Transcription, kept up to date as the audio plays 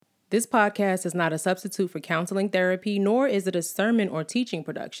This podcast is not a substitute for counseling therapy, nor is it a sermon or teaching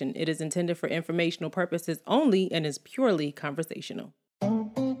production. It is intended for informational purposes only and is purely conversational.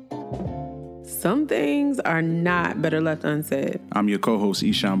 Some things are not better left unsaid. I'm your co-host,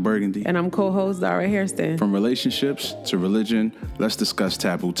 Eshawn Burgundy. And I'm co-host, Zara Hairston. From relationships to religion, let's discuss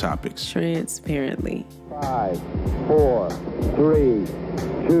taboo topics. Transparently. 5, 4, 3,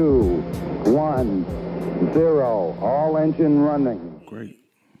 2, 1, 0. All engine running. Great.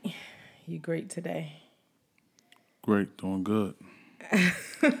 You great today. Great. Doing good.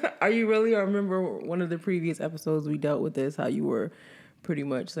 Are you really? I remember one of the previous episodes we dealt with this, how you were pretty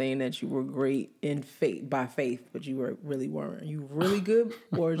much saying that you were great in faith, by faith, but you really weren't. Are you really good,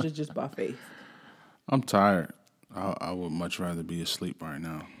 or is it just by faith? I'm tired. I would much rather be asleep right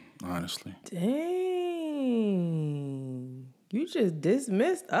now, honestly. Dang. You just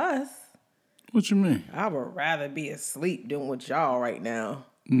dismissed us. What you mean? I would rather be asleep than with y'all right now.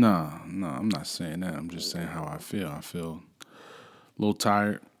 No, I'm not saying that. I'm just saying how I feel. I feel a little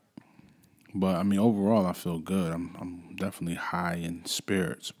tired. But, I mean, overall, I feel good. I'm definitely high in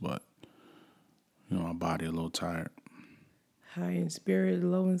spirits, but, you know, my body a little tired. High in spirit,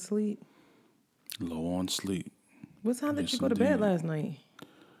 low in sleep? Low on sleep. What time did Yes, you go to indeed. bed last night?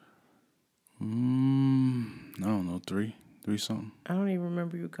 I don't know, 3 something. I don't even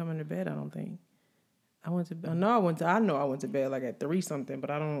remember you coming to bed, I don't think. I know I went to bed like at 3 something, but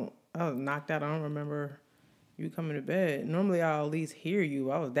I was knocked out. I don't remember you coming to bed. Normally I'll at least hear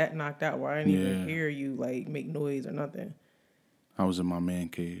you. I was that knocked out where I didn't even hear you like make noise or nothing. I was in my man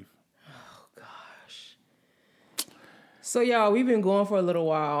cave. Oh gosh. So y'all, we've been going for a little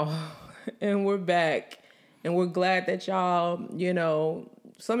while and we're back and we're glad that y'all, you know,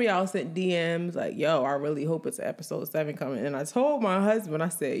 some of y'all sent DMs like, yo, I really hope it's episode 7 coming. And I told my husband, I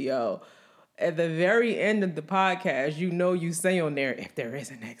said, yo, at the very end of the podcast, you say on there, if there is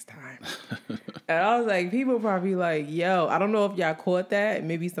a next time. And I was like, people probably like, yo, I don't know if y'all caught that.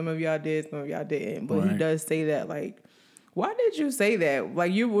 Maybe some of y'all did, some of y'all didn't. But He does say that, like, why did you say that?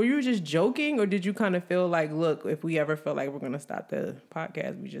 Like, were you just joking? Or did you kind of feel like, look, if we ever feel like we're going to stop the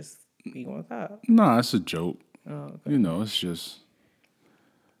podcast, we going to stop? No, it's a joke. Oh, okay. You know, it's just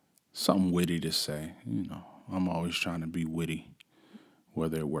something witty to say. You know, I'm always trying to be witty,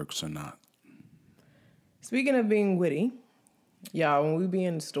 whether it works or not. Speaking of being witty, y'all, when we be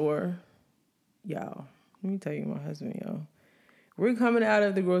in the store, y'all, let me tell you, my husband, yo, we're coming out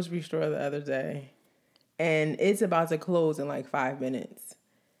of the grocery store the other day, and it's about to close in like 5 minutes.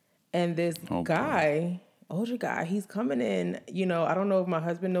 And this guy, older guy, he's coming in, you know, I don't know if my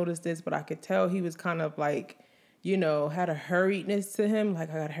husband noticed this, but I could tell he was kind of like, you know, had a hurriedness to him,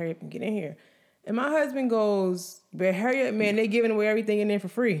 like, I gotta hurry up and get in here. And my husband goes, but hurry up, man, they giving away everything in there for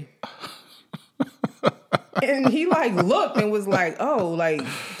free. And he like looked and was like, oh, like,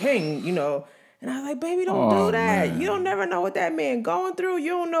 dang, you know. And I was like, baby, don't do that. Man. You don't never know what that man going through.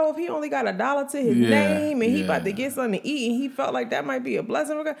 You don't know if he only got $1 to his name and he about to get something to eat. And he felt like that might be a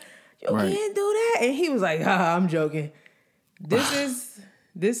blessing. You can't do that. And he was like, I'm joking. This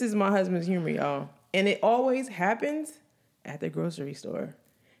is my husband's humor, y'all. And it always happens at the grocery store.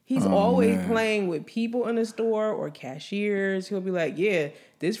 He's always playing with people in the store or cashiers. He'll be like, yeah,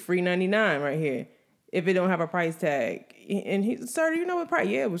 this free 99 right here. If it don't have a price tag. And he, sir, do you know what price?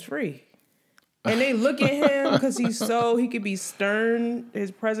 Yeah, it was free. And they look at him because he could be stern.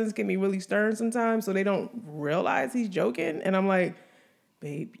 His presence can be really stern sometimes, so they don't realize he's joking. And I'm like,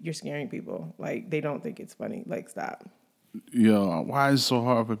 babe, you're scaring people. Like, they don't think it's funny. Like, stop. Yo, why is it so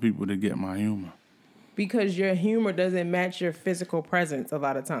hard for people to get my humor? Because your humor doesn't match your physical presence a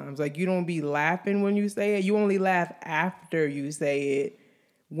lot of times. Like, you don't be laughing when you say it. You only laugh after you say it.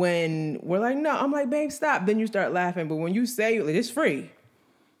 When we're like, no, I'm like, babe, stop. Then you start laughing. But when you say it's free,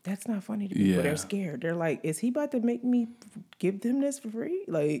 that's not funny to people. They're scared. They're like, is he about to make me give them this for free?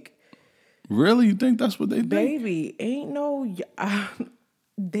 Like, really? You think that's what they think? Baby, ain't no,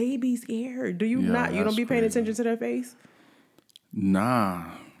 they be scared. Do you not? You don't be paying attention to their face?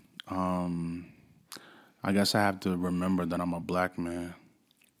 Nah. I guess I have to remember that I'm a black man.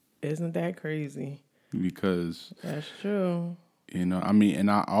 Isn't that crazy? Because that's true. You know, I mean,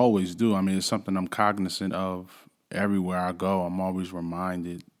 and I always do. I mean, it's something I'm cognizant of everywhere I go. I'm always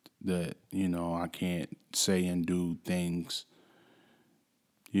reminded that, you know, I can't say and do things,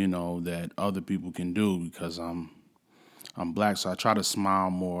 you know, that other people can do because I'm black. So I try to smile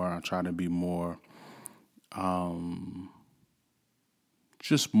more. I try to be more,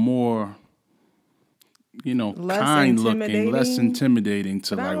 just more, you know, kind looking, less intimidating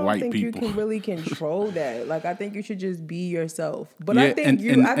to like white people. I don't think you can really control that. Like, I think you should just be yourself. But yeah, I think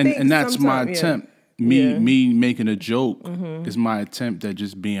and that's my attempt. me making a joke is my attempt at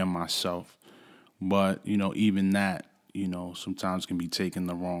just being myself. But, you know, even that, you know, sometimes can be taken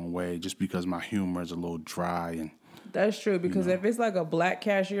the wrong way just because my humor is a little dry. And that's true, because if it's like a black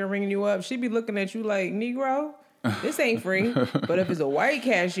cashier ringing you up, she be looking at you like, Negro, this ain't free. But if it's a white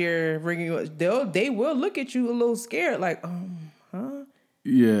cashier ringing you up, they will look at you a little scared, like, huh?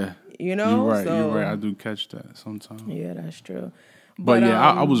 Yeah. You know? You're right. I do catch that sometimes. Yeah, that's true. But yeah,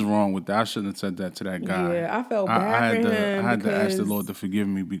 I was wrong with that. I shouldn't have said that to that guy. Yeah, I felt bad for him. I had to ask the Lord to forgive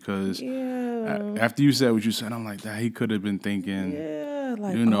me because after you said what you said, I'm like, that he could have been thinking,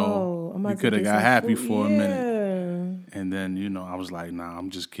 like, you know, you could have got happy for a minute. And then, you know, I was like, nah,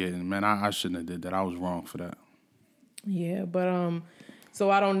 I'm just kidding. Man, I shouldn't have did that. I was wrong for that. Yeah, but so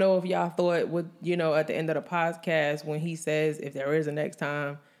I don't know if y'all thought with, you know, at the end of the podcast when he says if there is a next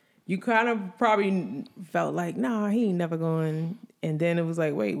time, you kind of probably felt like, nah, he ain't never going. And then it was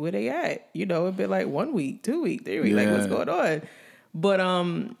like, wait, where they at? You know, it'd be like 1 week, 2 weeks, 3 weeks, like what's going on? But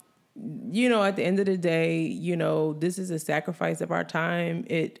you know, at the end of the day, you know, this is a sacrifice of our time.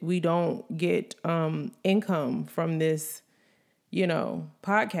 We don't get income from this, you know,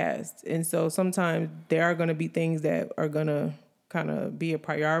 podcast. And so sometimes there are going to be things that are going to kind of be a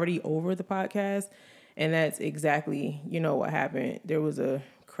priority over the podcast. And that's exactly, you know, what happened. There was a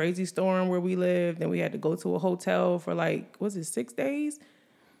crazy storm where we lived, and we had to go to a hotel for like, was it 6 days?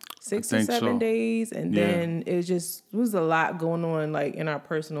 6 or 7 days. And then it was a lot going on like in our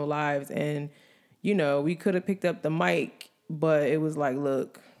personal lives. And, you know, we could have picked up the mic, but it was like,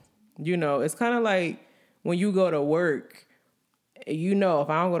 look, you know, it's kind of like when you go to work, you know, if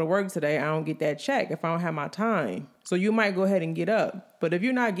I don't go to work today, I don't get that check if I don't have my time. So you might go ahead and get up. But if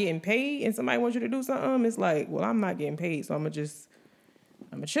you're not getting paid and somebody wants you to do something, it's like, well, I'm not getting paid, so I'm going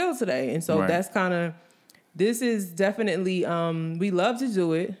to chill today. And so that's kind of, this is definitely, we love to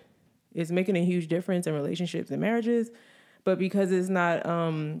do it. It's making a huge difference in relationships and marriages. But because it's not,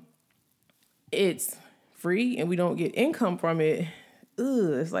 it's free and we don't get income from it,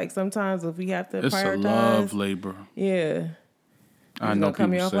 it's like sometimes if we have to prioritize. It's a love labor. Yeah. I know cut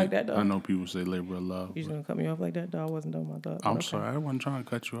me off like that, though? I know people say labor of love. You just gonna cut me off like that, though? I wasn't done my thought. I'm sorry. I wasn't trying to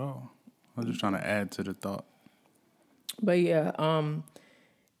cut you off. I was just trying to add to the thought. But yeah,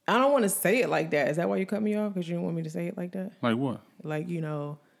 I don't want to say it like that. Is that why you cut me off? Because you didn't want me to say it like that? Like what? Like, you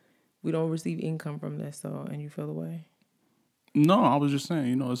know, we don't receive income from this, so, and you feel the way? No, I was just saying,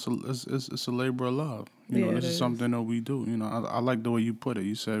 you know, it's a labor of love. You know, this is something that we do. You know, I like the way you put it.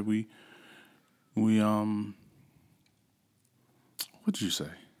 You said we what did you say?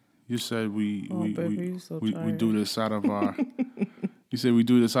 You said we do this out of our. You said we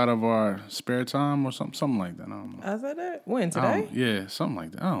do this out of our spare time or something like that. I don't know. I said that when today? Yeah, something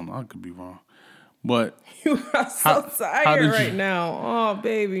like that. I don't know. I could be wrong, but you are so tired right now. Oh,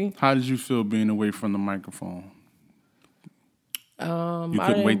 baby. How did you feel being away from the microphone? You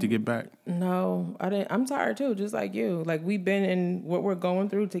couldn't wait to get back? No, I didn't. I'm tired too, just like you. Like we've been in what we're going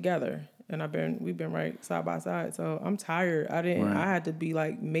through together. And we've been right side by side. So I'm tired. I had to be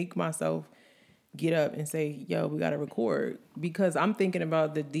like, make myself get up and say, yo, we got to record. Because I'm thinking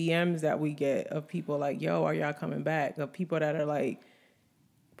about the DMs that we get of people like, yo, are y'all coming back? Of people that are like,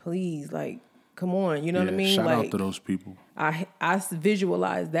 please, like, come on. You know what I mean? Shout like, out to those people. I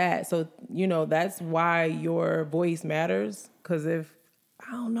visualize that. So, you know, that's why your voice matters. Because if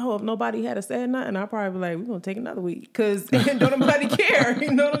nobody had said nothing, I'd probably be like, we're going to take another week because don't nobody care.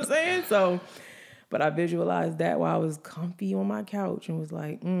 You know what I'm saying? So, but I visualized that while I was comfy on my couch and was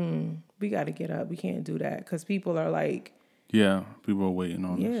like, we got to get up. We can't do that because people are like. Yeah, people are waiting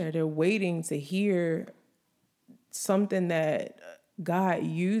on us. Yeah, they're waiting to hear something that God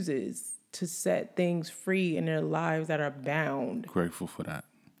uses to set things free in their lives that are bound. Grateful for that.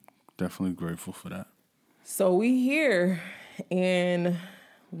 Definitely grateful for that. So we here. And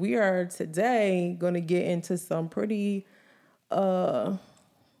we are today going to get into some pretty, I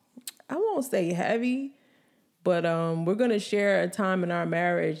won't say heavy, but we're going to share a time in our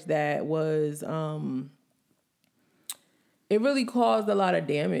marriage that was, it really caused a lot of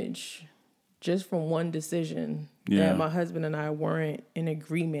damage just from one decision that my husband and I weren't in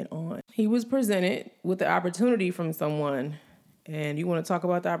agreement on. He was presented with the opportunity from someone. And you want to talk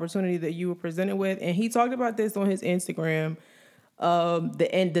about the opportunity that you were presented with? And he talked about this on his Instagram,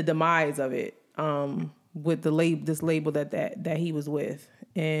 the demise of it, with this label that he was with.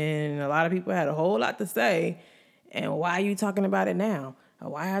 And a lot of people had a whole lot to say. And why are you talking about it now?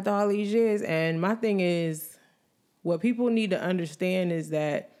 Why after all these years? And my thing is, what people need to understand is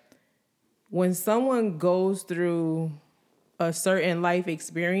that when someone goes through a certain life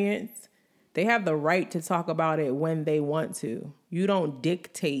experience, they have the right to talk about it when they want to. You don't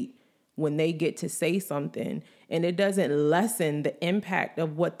dictate when they get to say something, and it doesn't lessen the impact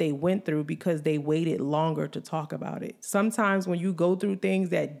of what they went through because they waited longer to talk about it. Sometimes when you go through things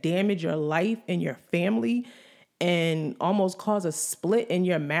that damage your life and your family and almost cause a split in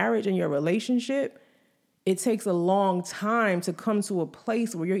your marriage and your relationship, it takes a long time to come to a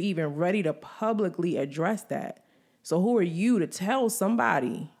place where you're even ready to publicly address that. So who are you to tell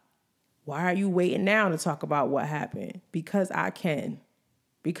somebody, why are you waiting now to talk about what happened? Because I can.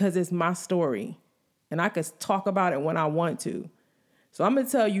 Because it's my story. And I can talk about it when I want to. So I'm going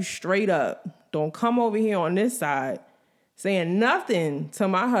to tell you straight up, don't come over here on this side saying nothing to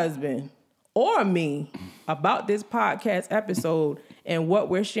my husband or me about this podcast episode and what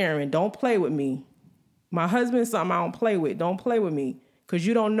we're sharing. Don't play with me. My husband's something I don't play with. Don't play with me because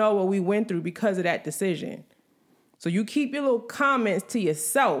you don't know what we went through because of that decision. So you keep your little comments to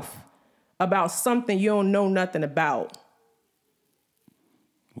yourself about something you don't know nothing about.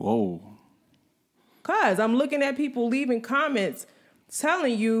 Whoa. Because I'm looking at people leaving comments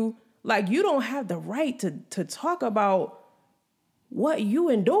telling you, like, you don't have the right to talk about what you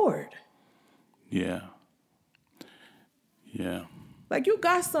endured. Yeah. Yeah. Like, you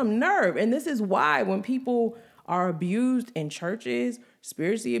got some nerve. And this is why when people are abused in churches,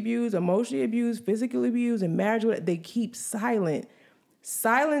 spiritually abused, emotionally abused, physically abused, in marriage, they keep silent.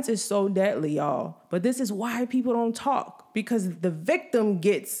 Silence is so deadly, y'all. But this is why people don't talk, because the victim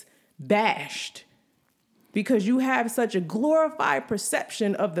gets bashed. Because you have such a glorified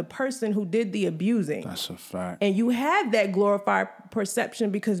perception of the person who did the abusing. That's a fact. And you have that glorified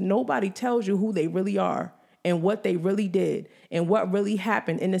perception because nobody tells you who they really are and what they really did and what really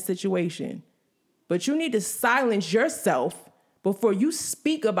happened in the situation. But you need to silence yourself before you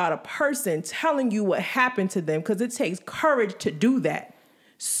speak about a person telling you what happened to them, because it takes courage to do that.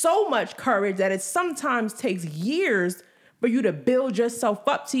 So much courage that it sometimes takes years for you to build yourself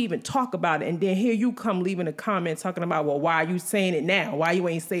up to even talk about it. And then here you come leaving a comment talking about, well, why are you saying it now? Why you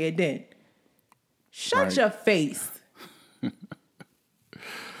ain't say it then? Shut your face.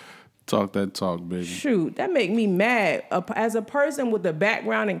 Talk that talk, baby. Shoot, that make me mad. As a person with a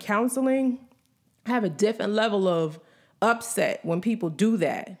background in counseling, I have a different level of upset when people do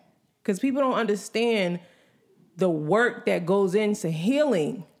that. Because people don't understand the work that goes into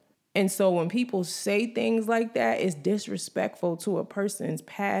healing. And so when people say things like that, it's disrespectful to a person's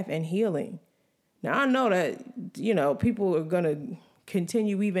path and healing. Now, I know that, you know, people are going to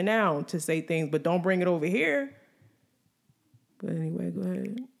continue even now to say things, but don't bring it over here. But anyway, go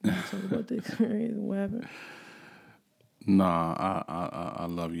ahead. Talk about the experience and what happened. Nah, I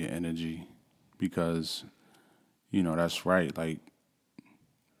love your energy because, you know, that's right. Like,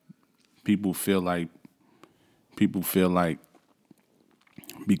 people feel like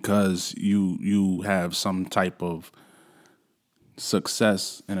because you have some type of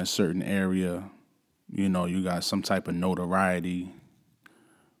success in a certain area, you know, you got some type of notoriety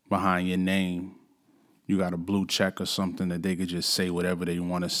behind your name, you got a blue check or something that they could just say whatever they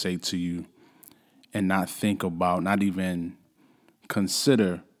want to say to you and not think about, not even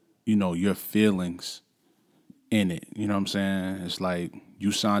consider, you know, your feelings in it. You know what I'm saying? It's like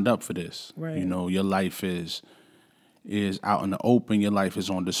you signed up for this. Right. You know, your life is out in the open. Your life is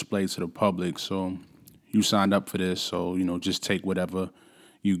on display to the public. So you signed up for this. So, you know, just take whatever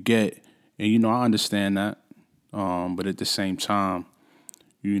you get. And, you know, I understand that. But at the same time,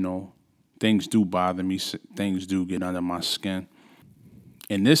 you know, things do bother me. Things do get under my skin.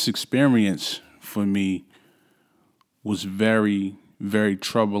 And this experience for me was very, very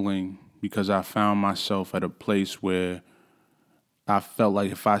troubling because I found myself at a place where I felt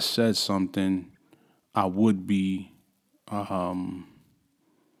like if I said something, I would be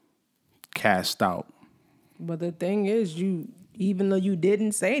cast out. But the thing is, even though you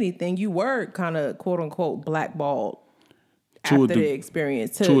didn't say anything, you were kind of quote unquote blackballed after the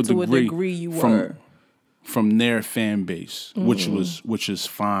experience. To a degree, you were from their fan base, which is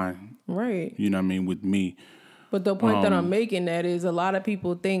fine, right? You know what I mean, with me. But the point that I'm making that is a lot of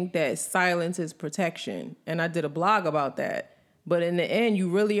people think that silence is protection, and I did a blog about that. But in the end, you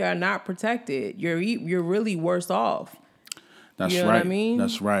really are not protected. You're really worse off. That's you know right. What I mean?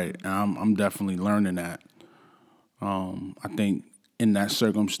 That's right. And I'm definitely learning that. I think in that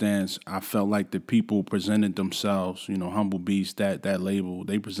circumstance, I felt like the people presented themselves, you know, Humble Beast, that label,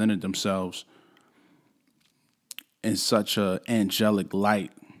 they presented themselves in such a angelic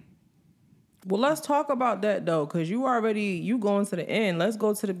light. Well, let's talk about that, though, because you going to the end. Let's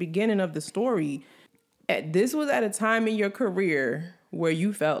go to the beginning of the story. This was at a time in your career where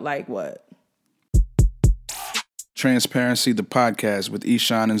you felt like what? Transparency, the podcast with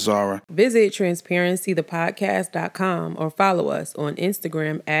Ishan and Zara. Visit transparencythepodcast.com or follow us on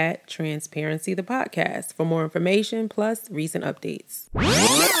Instagram at transparencythepodcast for more information plus recent updates.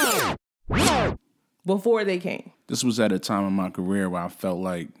 Before they came. This was at a time in my career where I felt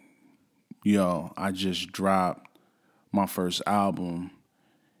like, I just dropped my first album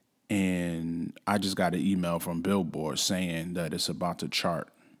and I just got an email from Billboard saying that it's about to chart.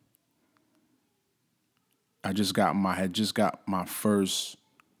 I had just got my first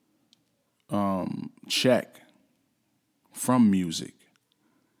check from music,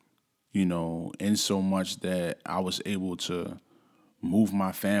 in so much that I was able to move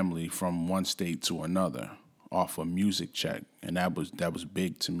my family from one state to another off a music check, and that was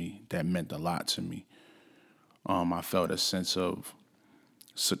big to me. That meant a lot to me. I felt a sense of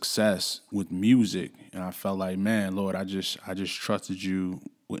success with music, and I felt like, man, Lord, I just trusted you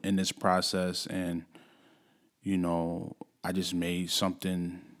in this process, and I just made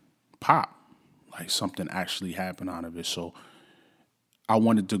something pop, like something actually happened out of it. So I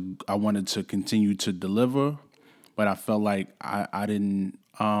wanted to continue to deliver, but I felt like I didn't,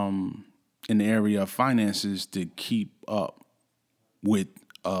 in the area of finances, to keep up with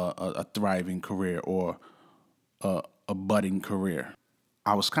a thriving career or a budding career.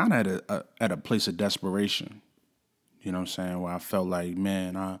 I was kind of at a place of desperation, you know what I'm saying, where I felt like,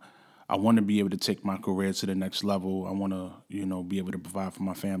 man, I want to be able to take my career to the next level. I want to, be able to provide for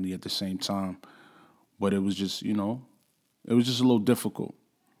my family at the same time. But it was just, it was just a little difficult.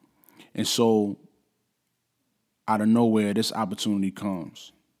 And so, out of nowhere, this opportunity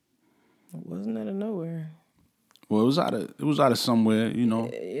comes. It wasn't out of nowhere. Well, it was out of somewhere,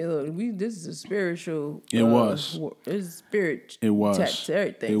 This is a spiritual. It was. It's spirit. It was. Attached to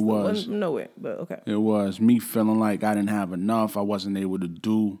everything. It was. Wasn't nowhere, but okay. It was me feeling like I didn't have enough. I wasn't able to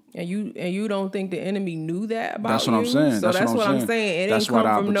do. And you don't think the enemy knew that about you? That's what I'm saying. So that's what I'm saying. It that's didn't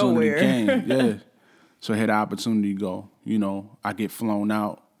come from nowhere. Came. Yeah. So I had the opportunity to go. I get flown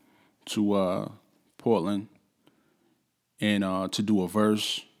out to Portland and to do a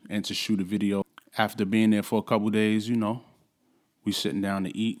verse and to shoot a video. After being there for a couple days, we sitting down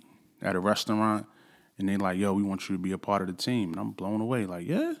to eat at a restaurant, and they like, yo, we want you to be a part of the team. And I'm blown away, like,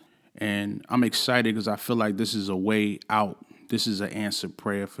 yeah. And I'm excited because I feel like this is a way out. This is an answered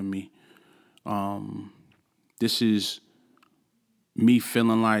prayer for me. This is me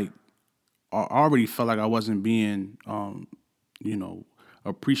feeling like, I already felt like I wasn't being,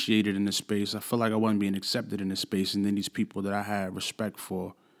 appreciated in this space. I felt like I wasn't being accepted in this space. And then these people that I had respect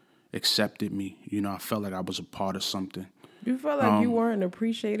for accepted me. I felt like I was a part of something. You felt like you weren't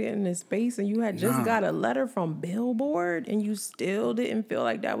appreciated in this space and you had just got a letter from Billboard and you still didn't feel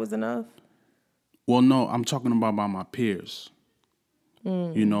like that was enough? Well, no, I'm talking about by my peers.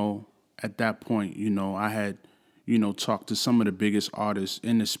 At that point, I had, talked to some of the biggest artists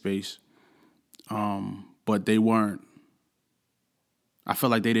in the space, but they weren't, I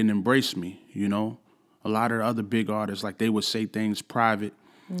felt like they didn't embrace me, A lot of the other big artists, like they would say things private,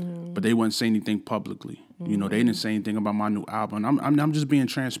 but they wouldn't say anything publicly. They didn't say anything about my new album. I'm just being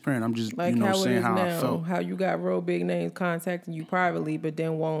transparent. I'm just, like saying how I felt. How you got real big names contacting you privately, but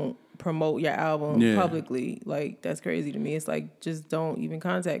then won't promote your album publicly. Like, that's crazy to me. It's like, just don't even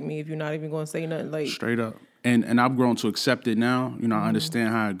contact me if you're not even going to say nothing. Like, straight up. And I've grown to accept it now. I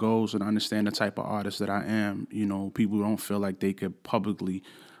understand how it goes and I understand the type of artist that I am. People don't feel like they could publicly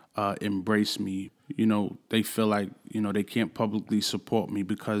embrace me. They feel like, they can't publicly support me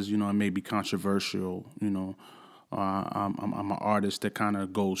because, it may be controversial. I'm an artist that kind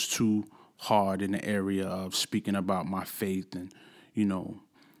of goes too hard in the area of speaking about my faith and,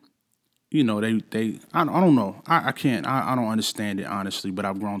 they I don't know. I can't, I don't understand it, honestly, but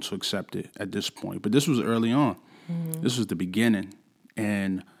I've grown to accept it at this point. But this was early on. This was the beginning.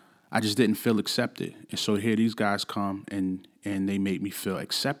 And I just didn't feel accepted. And so here these guys come and they made me feel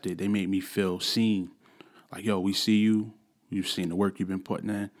accepted. They made me feel seen. Like, yo, we see you. You've seen the work you've been putting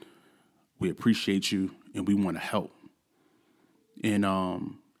in. We appreciate you and we want to help. And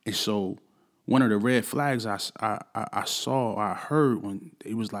so one of the red flags I saw, I heard when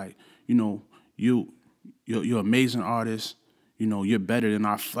it was like, you're an amazing artist. You're better than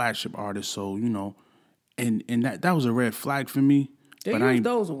our flagship artist. So, and that was a red flag for me. They use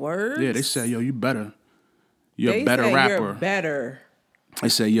those words? Yeah, they said, yo, you better. You're a better rapper. You're better. They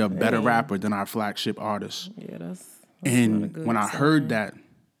say you're a better rapper than our flagship artist. Yeah, that's and not a good when I sign. heard that,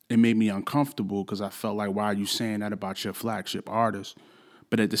 it made me uncomfortable because I felt like, why are you saying that about your flagship artist?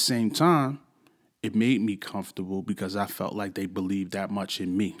 But at the same time, it made me comfortable because I felt like they believed that much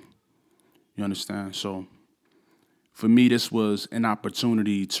in me. You understand? So for me, this was an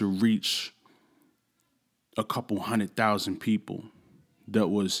opportunity to reach a couple 100,000 people that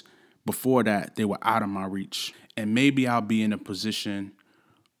was, before that, they were out of my reach. And maybe I'll be in a position,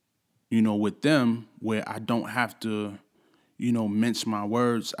 with them where I don't have to, mince my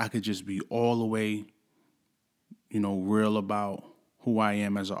words. I could just be all the way, real about who I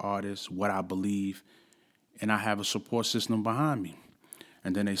am as an artist, what I believe, and I have a support system behind me.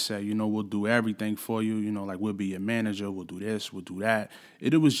 And then they say, we'll do everything for you. Like we'll be your manager. We'll do this. We'll do that.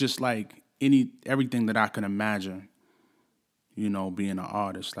 It was just like everything that I can imagine, being an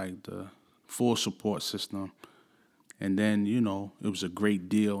artist, like the full support system. And then, it was a great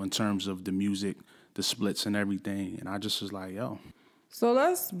deal in terms of the music, the splits and everything. And I just was like, yo. So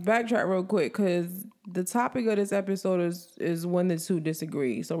let's backtrack real quick, because the topic of this episode is when the two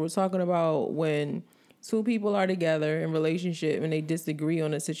disagree. So we're talking about when two people are together in relationship and they disagree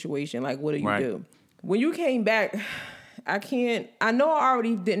on a situation. Like, what do you do? When you came back, I know I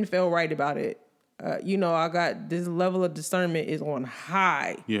already didn't feel right about it. I got this level of discernment is on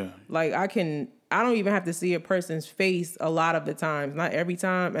high. Yeah. Like I don't even have to see a person's face a lot of the times, not every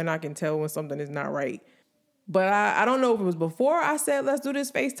time. And I can tell when something is not right. But I don't know if it was before I said, let's do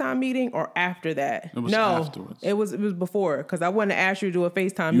this FaceTime meeting or after that. It was afterwards. It was before, because I wanted to ask you to do a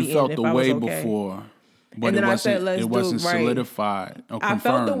FaceTime meeting. You felt the way before. But and then I said, let's do it. It wasn't solidified or confirmed. I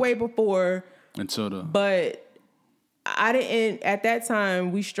felt the way before. But I didn't, at that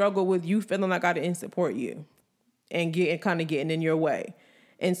time, we struggled with you feeling like I didn't support you and getting in your way.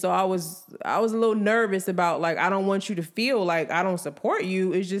 And so I was a little nervous about, like, I don't want you to feel like I don't support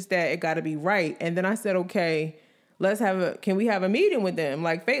you. It's just that it got to be right. And then I said, okay, can we have a meeting with them?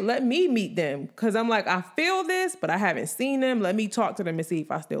 Like, Faith, let me meet them. Because I'm like, I feel this, but I haven't seen them. Let me talk to them and see if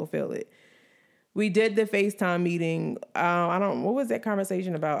I still feel it. We did the FaceTime meeting. What was that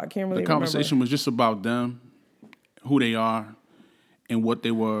conversation about? I can't really remember. The conversation was just about them, who they are, and what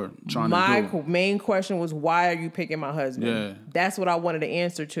they were trying to do. My main question was, why are you picking my husband? Yeah. That's what I wanted to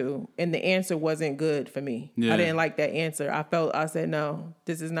answer to. And the answer wasn't good for me. Yeah. I didn't like that answer. I said, no,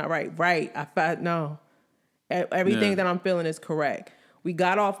 this is not right. Right. I felt, no. Everything that I'm feeling is correct. We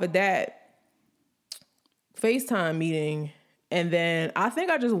got off of that FaceTime meeting. And then I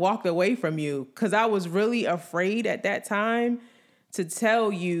think I just walked away from you because I was really afraid at that time to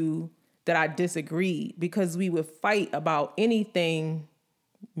tell you that I disagreed, because we would fight about anything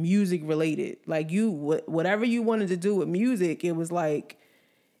music related. Like whatever you wanted to do with music, it was like,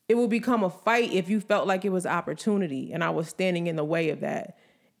 it would become a fight if you felt like it was opportunity and I was standing in the way of that.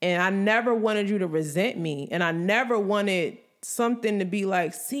 And I never wanted you to resent me. And I never wanted something to be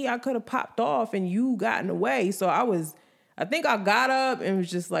like, see, I could have popped off and you got in the way. So I think I got up and was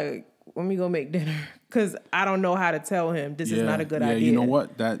just like, let me go make dinner. Because I don't know how to tell him this is not a good idea. Yeah, you know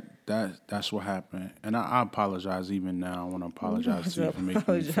what? That's what happened. And I apologize even now. I want to apologize to you for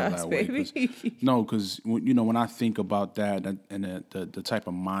making me feel that way. Because when I think about that and the type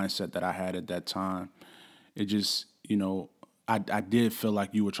of mindset that I had at that time, it just, I did feel like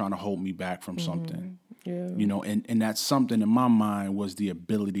you were trying to hold me back from something. Yeah. And that something in my mind was the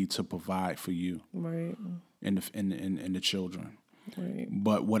ability to provide for you. Right. And the children. Right.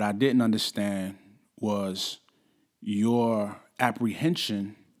 But what I didn't understand was your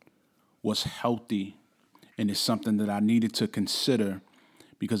apprehension was healthy, and it's something that I needed to consider,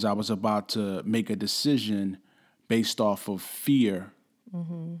 because I was about to make a decision based off of fear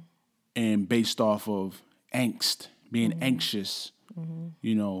and based off of angst, being anxious,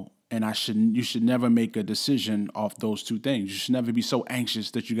 and you should never make a decision off those two things. You should never be so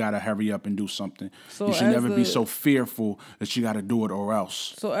anxious that you got to hurry up and do something. So you should never be so fearful that you got to do it or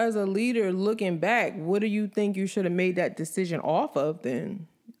else. So as a leader looking back, what do you think you should have made that decision off of then?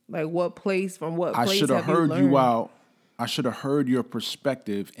 Like what place have you learned? I should have heard you out. I should have heard your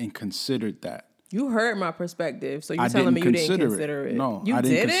perspective and considered that. You heard my perspective, so you're telling me you didn't consider it. No, you I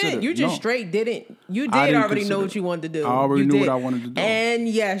didn't consider it. You just straight didn't. You did already know what you wanted to do. I already knew what I wanted to do. And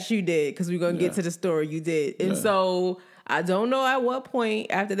yes, you did, because we're going to get to the story. You did. And so I don't know at what point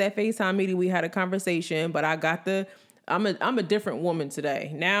after that FaceTime meeting we had a conversation, but I got I'm a different woman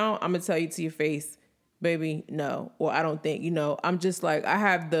today. Now I'm going to tell you to your face, baby, no, or I don't think, I'm just like, I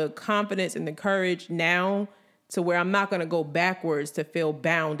have the confidence and the courage now to where I'm not going to go backwards to feel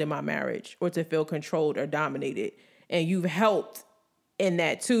bound in my marriage or to feel controlled or dominated. And you've helped in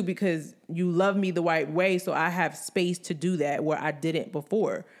that too, because you love me the right way. So I have space to do that where I didn't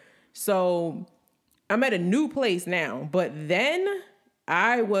before. So I'm at a new place now. But then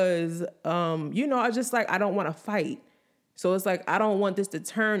I was, I was just like, I don't want to fight. So it's like, I don't want this to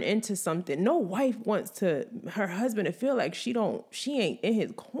turn into something. No wife wants her husband to feel like she ain't in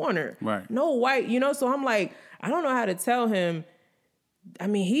his corner. Right. No wife, so I'm like, I don't know how to tell him I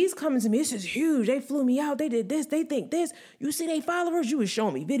mean, he's coming to me. This is huge. They flew me out. They did this. They think this. You see they followers? You was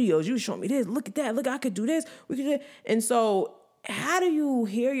showing me videos. You was showing me this. Look at that. Look, I could do this. We could do that. And so how do you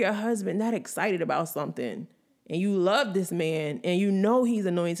hear your husband that excited about something and you love this man and you know he's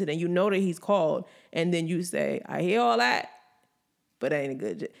anointed and you know that he's called, and then you say, I hear all that, but ain't a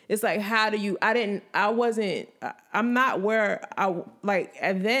good. It's like, how do you, I'm not where I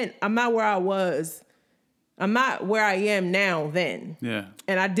was. I'm not where I am now then. Yeah.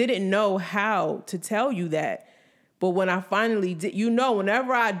 And I didn't know how to tell you that. But when I finally did,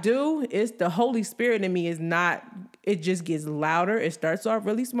 whenever I do, it's the Holy Spirit in me is not, it just gets louder. It starts off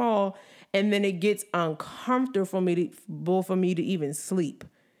really small and then it gets uncomfortable for me to even sleep.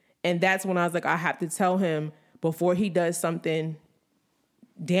 And that's when I was like, I have to tell him before he does something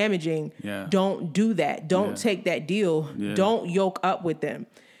damaging, don't do that. Don't take that deal. Yeah. Don't yoke up with them.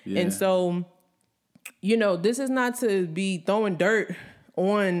 Yeah. And so, this is not to be throwing dirt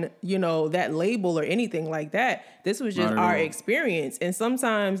on, that label or anything like that. This was just our experience. And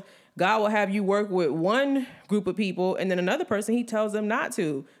sometimes God will have you work with one group of people and then another person, he tells them not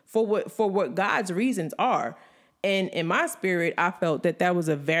to for what God's reasons are. And in my spirit, I felt that was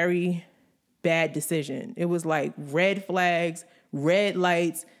a very bad decision. It was like red flags, red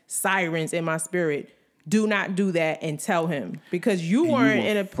lights, sirens in my spirit. Do not do that and tell him, because you weren't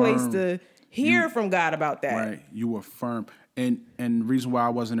in a place to hear from God about that. Right. You were firm. And the reason why I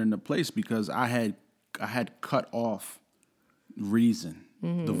wasn't in the place, because I had cut off reason,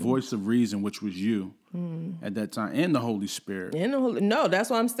 the voice of reason, which was you at that time, and the Holy Spirit. No, that's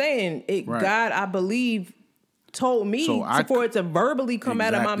what I'm saying. God, I believe, told me for it to verbally come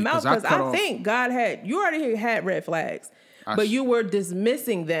out of my mouth, because I think God you already had red flags. But you were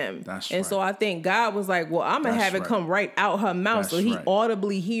dismissing them. And so I think God was like, well, I'm going to have it come right out her mouth so he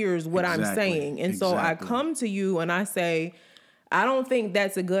audibly hears what I'm saying. And so I come to you and I say, I don't think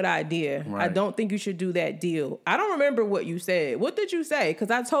that's a good idea. Right. I don't think you should do that deal. I don't remember what you said. What did you say? Because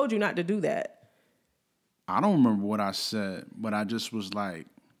I told you not to do that. I don't remember what I said, but I just was like,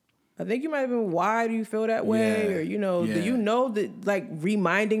 I think you might have been, why do you feel that way? Or, do you know that, like,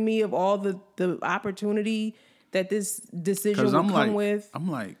 reminding me of all the opportunity that this decision will come with? I'm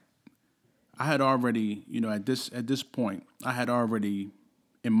like, I had already, at this point, I had already,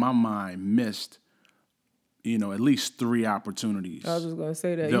 in my mind, missed, at least 3 opportunities. I was just going to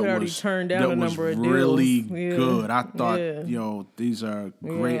say that. You had already turned down a number of deals. That was really good. I thought, these are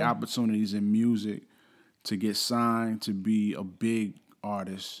great opportunities in music to get signed, to be a big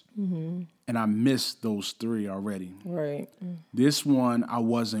artist. Mm-hmm. And I missed those 3 already. Right. This one, I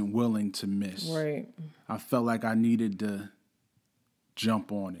wasn't willing to miss. Right. I felt like I needed to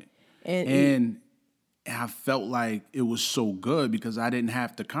jump on it. And I felt like it was so good because I didn't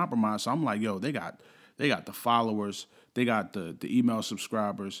have to compromise. So I'm like, yo, they got the followers, they got the email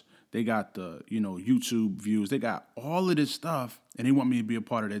subscribers, they got the, YouTube views, they got all of this stuff, and they want me to be a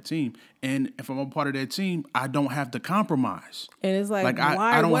part of their team. And if I'm a part of their team, I don't have to compromise. And it's like why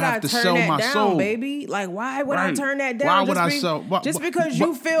I don't would have to sell my soul, baby? Like, why would I turn that down? Why would I sell? Just because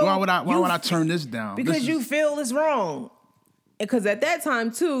you feel? Why would I turn this down? Because you feel it's wrong. Because at that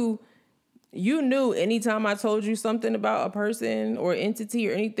time too, you knew anytime I told you something about a person or entity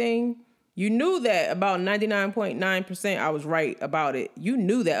or anything, you knew that about 99.9% I was right about it. You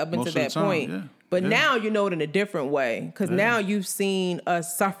knew that up until that point. Yeah. But now you know it in a different way, because now you've seen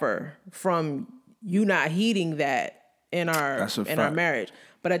us suffer from you not heeding that in our marriage.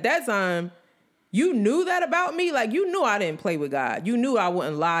 But at that time, you knew that about me. Like, you knew I didn't play with God. You knew I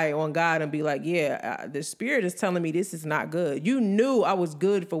wouldn't lie on God and be like, the Spirit is telling me this is not good. You knew I was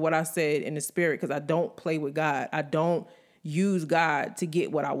good for what I said in the Spirit, because I don't play with God. I don't use God to get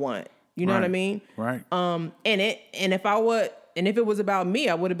what I want. You know what I mean? Right. And if it was about me,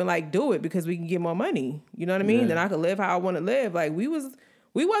 I would have been like, do it because we can get more money. You know what I mean? Then I could live how I want to live. Like, we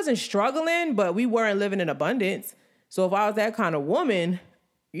wasn't struggling, but we weren't living in abundance. So if I was that kind of woman,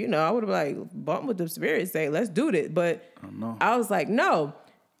 I would have like bumped with the Spirit, say, let's do this. But I was like, no.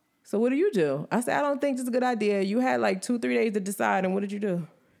 So what do? I said, I don't think this is a good idea. You had like 2-3 days to decide. And what did you do?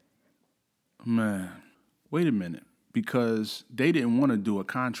 Man, wait a minute. Because they didn't want to do a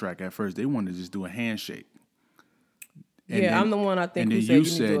contract at first. They wanted to just do a handshake. And I'm the one I think who said you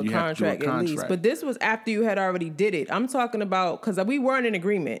need to do a contract at least. But this was after you had already did it. I'm talking about, because we weren't in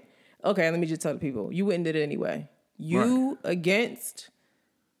agreement. Okay, let me just tell the people. You went and did it anyway. You against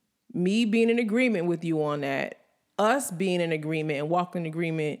me being in agreement with you on that, us being in agreement and walking in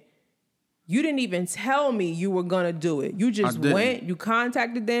agreement. You didn't even tell me you were going to do it. You just went, you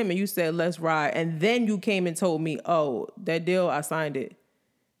contacted them, and you said, let's ride. And then you came and told me, oh, that deal, I signed it.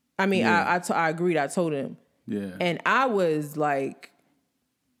 I mean, I agreed. I told him. Yeah. And I was like,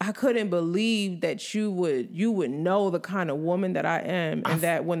 I couldn't believe that you would know the kind of woman that I am, and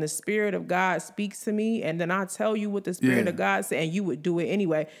that when the Spirit of God speaks to me, and then I tell you what the Spirit of God said, and you would do it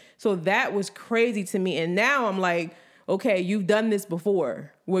anyway. So that was crazy to me. And now I'm like, okay, you've done this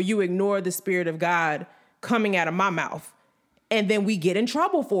before, where you ignore the Spirit of God coming out of my mouth, and then we get in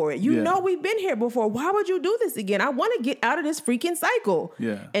trouble for it. You know we've been here before. Why would you do this again? I want to get out of this freaking cycle.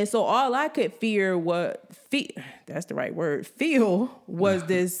 Yeah. And so all I could feel was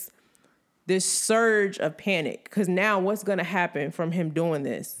this surge of panic. Because now what's going to happen from him doing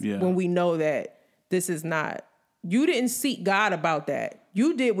this when we know that this is not, you didn't seek God about that.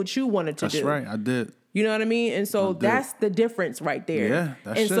 You did what you wanted to do. That's right. I did. You know what I mean? And so that's the difference right there. Yeah,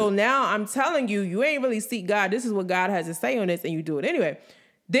 that's and it. so now I'm telling you, you ain't really seek God. This is what God has to say on this, and you do it anyway.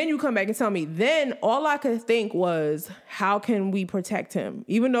 Then you come back and tell me. Then all I could think was, how can we protect him?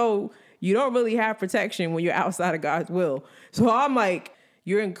 Even though you don't really have protection when you're outside of God's will. So I'm like,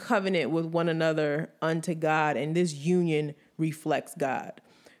 you're in covenant with one another unto God, and this union reflects God.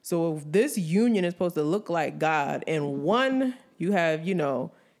 So if this union is supposed to look like God, and one, you have,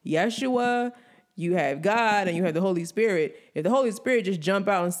 Yeshua, you have God, and you have the Holy Spirit. If the Holy Spirit just jump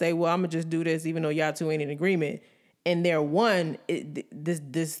out and say, well, I'm going to just do this, even though y'all two ain't in agreement, and they're one,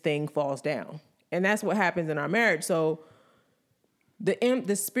 this thing falls down. And that's what happens in our marriage. So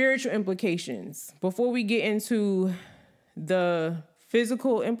the spiritual implications, before we get into the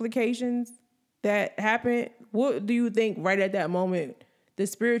physical implications that happen, what do you think right at that moment the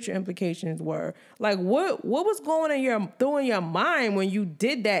spiritual implications were? Like, what was going through in your mind when you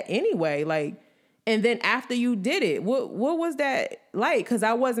did that anyway? Like, and then after you did it, what was that like? Because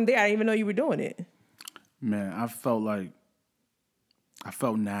I wasn't there. I didn't even know you were doing it. Man, I felt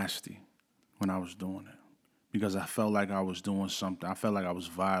nasty when I was doing it, because I felt like I was doing something. I felt like I was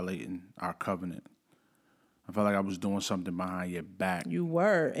violating our covenant. I felt like I was doing something behind your back. You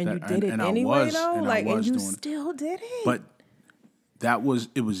were, and you did it anyway, though? And you still did it? But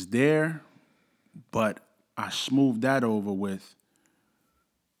it was there, but I smoothed that over with,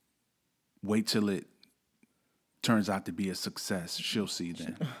 wait till it turns out to be a success. She'll see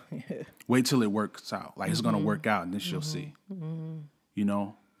then. Wait till it works out. Like, it's going to work out, and then she'll see.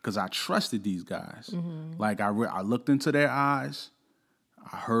 Because I trusted these guys. Like, I looked into their eyes.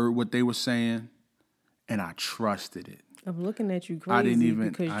 I heard what they were saying, and I trusted it. I'm looking at you crazy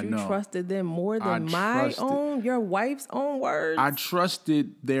because you trusted them more than your wife's own words. I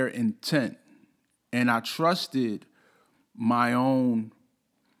trusted their intent, and I trusted my own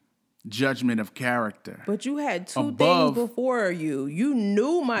judgment of character. But you had two things before you. You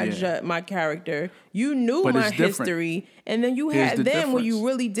knew my character. You knew my history. And then you had them when you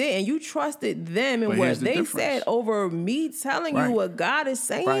really did. And you trusted them and what they said over me telling you what God is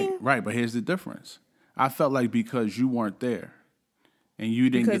saying. Right. But here's the difference. I felt like because you weren't there and you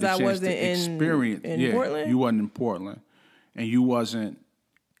didn't get a chance to experience. In Portland? You wasn't in Portland. And you wasn't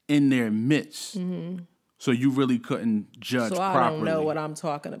in their midst. So you really couldn't judge properly. So I don't know what I'm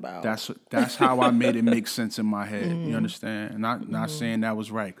talking about. That's how I made it make sense in my head. You understand? And not saying that was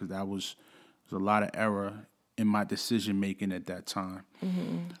right, because there was a lot of error in my decision making at that time.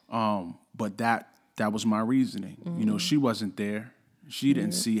 But that was my reasoning. She wasn't there. She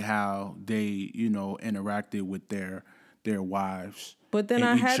didn't see how they interacted with their wives. But then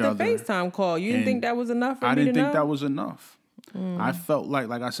I had the FaceTime call. You didn't think that was enough for me to know? I didn't think that was enough. I felt like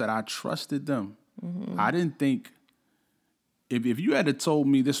I said, I trusted them. I didn't think, if you had told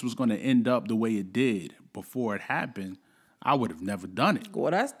me this was going to end up the way it did before it happened, I would have never done it.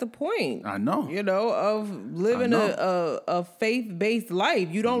 Well, that's the point. I know. Of living a faith-based life.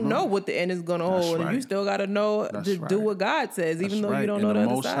 You don't know what the end is going to hold. Right. And you still got to know do what God says, even though you don't know the other side.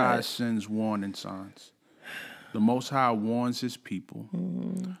 The Most High sends warning signs. The Most High warns his people.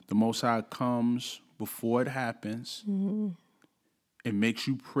 The Most High comes before it happens and makes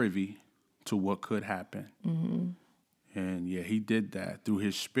you privy to what could happen. And he did that through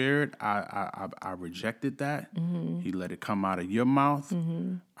his spirit. I rejected that. He let it come out of your mouth.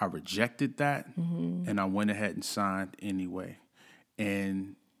 I rejected that, and I went ahead and signed anyway.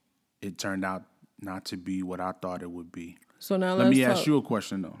 And it turned out not to be what I thought it would be. So now let me ask you a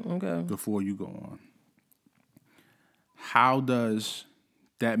question though. Okay. Before you go on, how does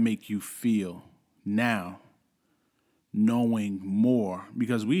that make you feel now, knowing more?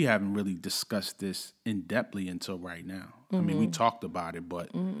 Because we haven't really discussed this in depthly until right now. I mean, we talked about it, but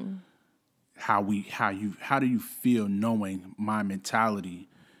how do you feel knowing my mentality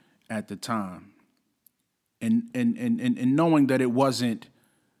at the time, and knowing that it wasn't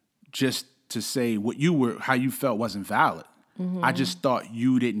just to say how you felt wasn't valid. I just thought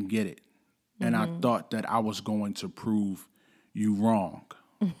you didn't get it, and I thought that I was going to prove you wrong.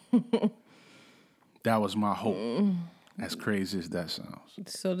 That was my hope. As crazy as that sounds.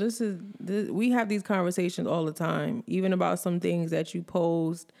 So we have these conversations all the time, even about some things that you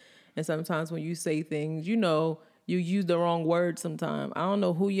post, and sometimes when you say things, you use the wrong word sometimes. I don't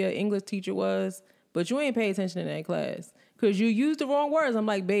know who your English teacher was, but you ain't pay attention in that class because you used the wrong words. I'm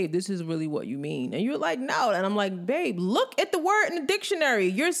like, babe, this is really what you mean. And you're like, no. And I'm like, babe, look at the word in the dictionary.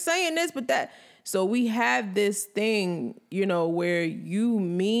 You're saying this, but that. So we have this thing, where you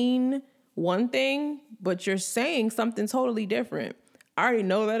mean one thing, but you're saying something totally different. I already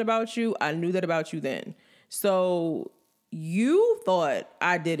know that about you. I knew that about you then. So you thought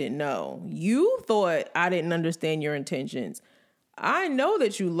I didn't know. You thought I didn't understand your intentions. I know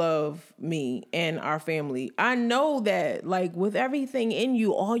that you love me and our family. I know that, with everything in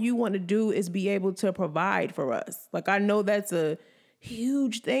you, all you want to do is be able to provide for us. I know that's a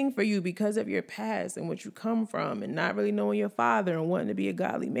huge thing for you because of your past and what you come from and not really knowing your father and wanting to be a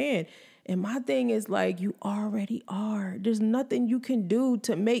godly man. And my thing is you already are. There's nothing you can do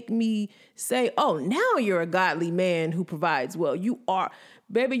to make me say, oh, now you're a godly man who provides well. You are.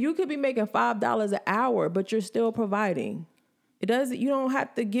 Baby, you could be making $5 an hour, but you're still providing. You don't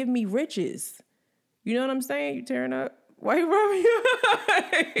have to give me riches. You know what I'm saying? You tearing up? Why you rubbing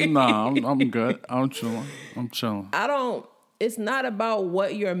your Nah, I'm good. I'm chilling. It's not about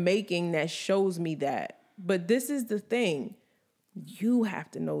what you're making that shows me that. But this is the thing. You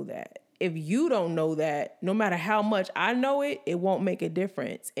have to know that. If you don't know that, no matter how much I know it, it won't make a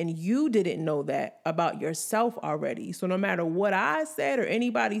difference. And you didn't know that about yourself already. So no matter what I said or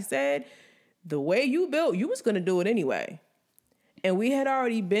anybody said, the way you built, you was going to do it anyway. And we had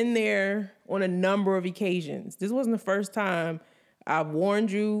already been there on a number of occasions. This wasn't the first time I've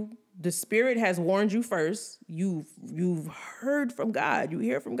warned you. The Spirit has warned you first. You've heard from God. You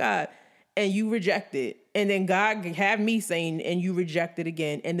hear from God. And you reject it. And then God have me saying, and you reject it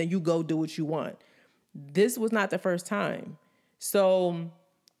again. And then you go do what you want. This was not the first time. So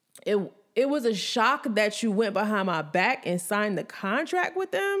it was a shock that you went behind my back and signed the contract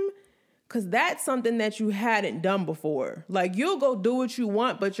with them. Because that's something that you hadn't done before. You'll go do what you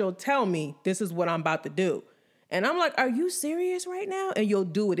want, but you'll tell me this is what I'm about to do. And I'm like, are you serious right now? And you'll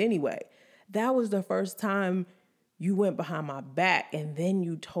do it anyway. That was the first time you went behind my back and then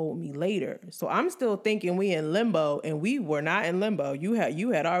you told me later. So I'm still thinking we in limbo, and we were not in limbo. You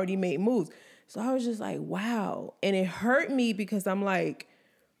had already made moves. So I was just like, wow. And it hurt me because I'm like,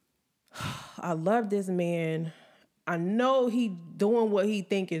 I love this man. I know he doing what he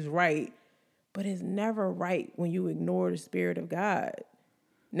think is right, but it's never right when you ignore the Spirit of God.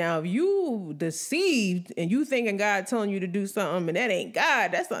 Now, if you deceived and you thinking God telling you to do something and that ain't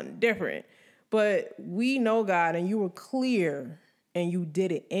God, that's something different. But we know God, and you were clear and you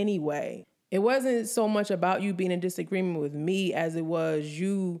did it anyway. It wasn't so much about you being in disagreement with me as it was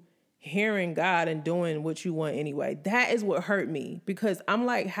you hearing God and doing what you want anyway. That is what hurt me, because I'm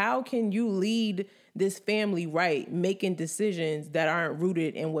like, how can you lead this family right, making decisions that aren't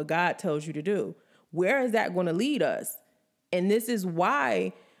rooted in what God tells you to do? Where is that going to lead us? And this is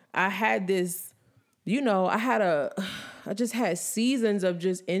why I had this, I just had seasons of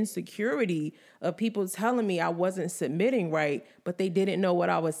just insecurity of people telling me I wasn't submitting right, but they didn't know what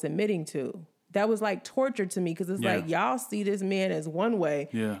I was submitting to. That was like torture to me, because it's like, y'all see this man as one way,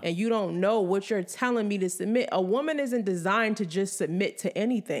 and you don't know what you're telling me to submit. A woman isn't designed to just submit to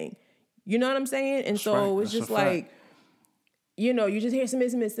anything. You know what I'm saying? And so it's just like, you just hear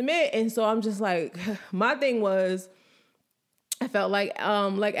submit. And so I'm just like, my thing was, I felt like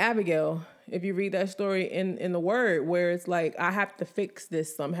Abigail, if you read that story in the Word, where it's like, I have to fix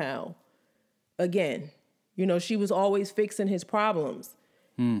this somehow. Again, she was always fixing his problems.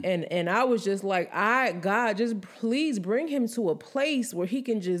 And I was just like, God, just please bring him to a place where he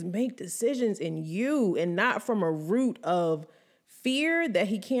can just make decisions in you and not from a root of fear that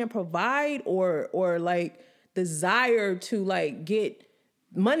he can't provide or like desire to like get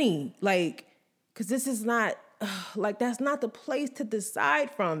money. Cause this is not that's not the place to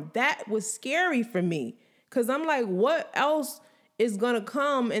decide from. That was scary for me. Cause I'm like, what else is gonna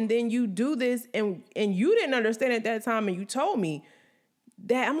come? And then you do this and you didn't understand at that time. And you told me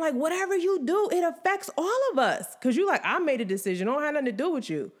that. I'm like, whatever you do, it affects all of us. Cause you like, I made a decision. It don't have nothing to do with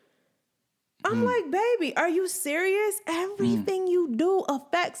you. I'm like, baby, are you serious? Everything you do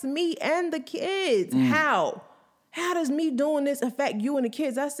affects me and the kids. How? How does me doing this affect you and the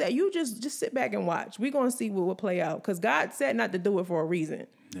kids? I said, you just sit back and watch. We're going to see what will play out. Because God said not to do it for a reason.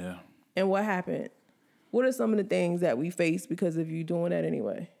 Yeah. And what happened? What are some of the things that we face because of you doing that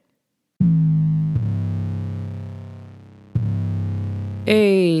anyway?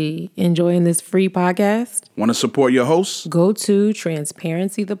 Hey, enjoying this free podcast? Want to support your hosts? Go to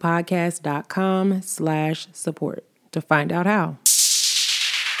transparencythepodcast.com/support to find out how.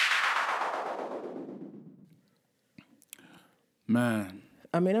 Man.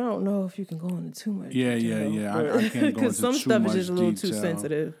 I mean, I don't know if you can go into too much Yeah. I can't go into because some too stuff much is just a little too detail.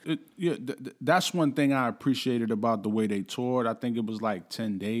 sensitive. That's one thing I appreciated about the way they toured. I think it was like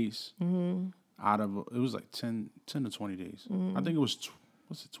 10 days out of it was like 10 to 20 days. I think it was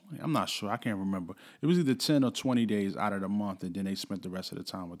was it 20? I'm not sure. I can't remember. It was either 10 or 20 days out of the month, and then they spent the rest of the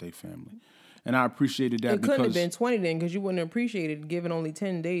time with their family. And I appreciated that It couldn't have been 20 then, because you wouldn't have appreciated giving only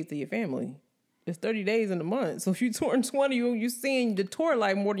 10 days to your family. It's 30 days in a month. So if you touring 20, you're seeing the tour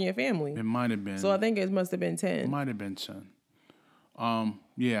life more than your family. It might have been. So I think it must have been 10. It might have been 10.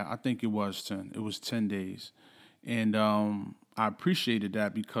 Yeah, I think it was 10. It was 10 days. And I appreciated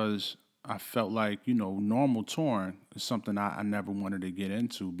that because I felt like, normal touring is something I never wanted to get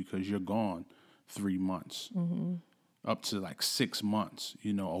into because you're gone 3 months, up to like 6 months,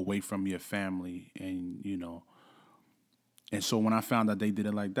 away from your family. And, and so when I found out they did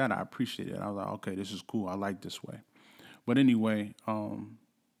it like that, I appreciated it. I was like, okay, this is cool. I like this way. But anyway,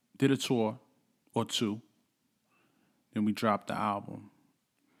 did a tour or two. Then we dropped the album.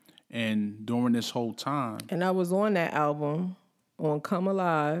 And during this whole time... And I was on that album, on Come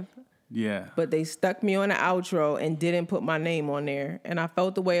Alive. Yeah. But they stuck me on the outro and didn't put my name on there. And I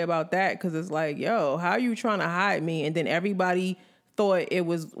felt the way about that because it's like, yo, how are you trying to hide me? And then everybody thought it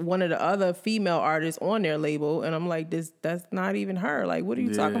was one of the other female artists on their label. And I'm like, that's not even her. Like, what are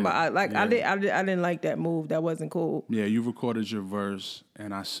you talking about? I didn't like that move. That wasn't cool. Yeah, you recorded your verse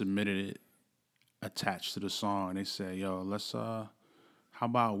and I submitted it attached to the song. And they said, yo, let's, how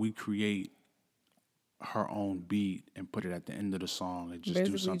about we create her own beat and put it at the end of the song and just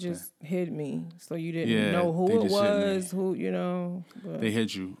basically do something. Just hit me, so you didn't know who it was, who But. They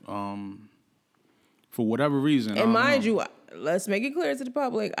hit you for whatever reason. And mind you, let's make it clear to the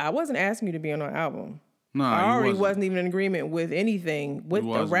public, I wasn't asking you to be on our album. No, I already wasn't even in agreement with anything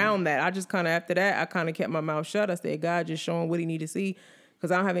around that. I just kind of after that, I kind of kept my mouth shut. I said, God, just showing what He need to see.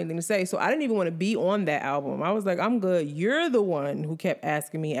 Because I don't have anything to say. So I didn't even want to be on that album. I was like, I'm good. You're the one who kept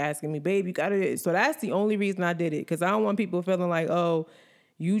asking me, babe, you got to. So that's the only reason I did it. Because I don't want people feeling like, oh,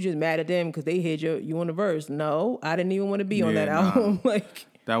 you just mad at them because they hit you on the verse. No, I didn't even want to be on that album.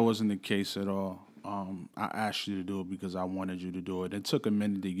 That wasn't the case at all. I asked you to do it because I wanted you to do it. It took a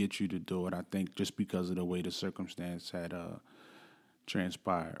minute to get you to do it, I think, just because of the way the circumstance had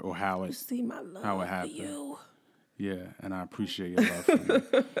transpired or how it happened. For you. Yeah, and I appreciate your love for me.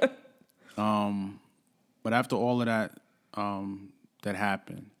 But after all of that that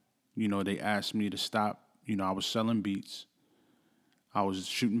happened, they asked me to stop. I was selling beats. I was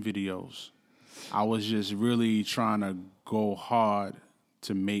shooting videos. I was just really trying to go hard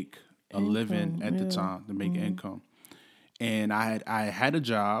to make a living at the time, to make income. And I had a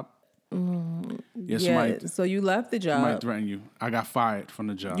job. So you left the job. I might threaten you. I got fired from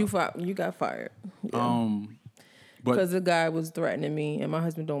the job. You got fired. Yeah. Because the guy was threatening me, and my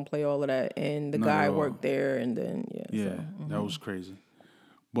husband don't play all of that, and the guy worked there, and then that was crazy.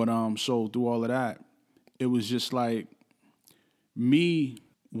 But so through all of that, it was just like me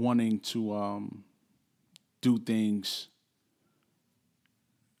wanting to do things.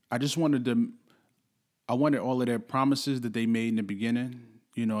 I wanted all of their promises that they made in the beginning.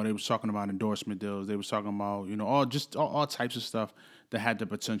 They was talking about endorsement deals. They was talking about, all types of stuff that had the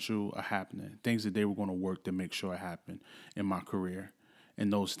potential of happening, things that they were going to work to make sure it happened in my career.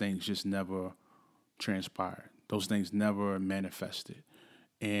 And those things just never transpired. Those things never manifested.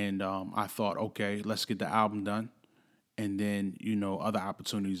 And I thought, okay, let's get the album done. And then, other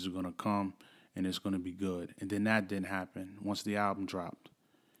opportunities are going to come and it's going to be good. And then that didn't happen once the album dropped.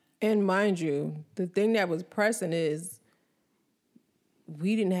 And mind you, the thing that was pressing is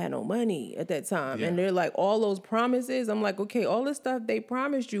we didn't have no money at that time. Yeah. And they're like, all those promises. I'm like, okay, all this stuff they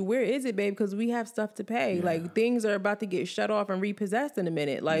promised you, where is it, babe? Because we have stuff to pay. Yeah. Like, things are about to get shut off and repossessed in a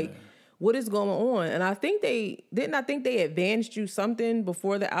minute. Like, what is going on? And I think they advanced you something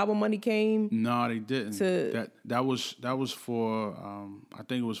before the album money came. No, they didn't. That was for I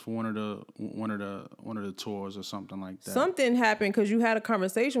think it was for one of the tours or something like that. Something happened because you had a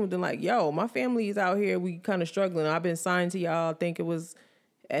conversation with them like, yo, my family is out here. We kind of struggling. I've been signed to y'all. I think it was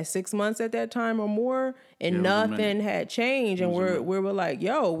at 6 months at that time or more, and nothing had changed. And we were like,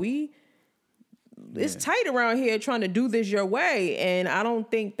 yo, it's tight around here trying to do this your way. And I don't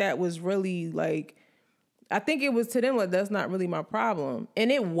think that was really like, I think it was to them like, that's not really my problem.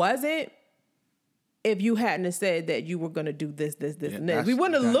 And it wasn't if you hadn't have said that you were going to do this, and this. We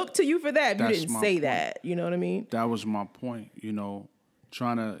wouldn't have looked to you for that if you didn't say that. You know what I mean? That was my point.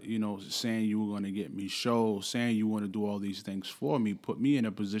 trying to, saying you were going to get me shows, saying you want to do all these things for me, put me in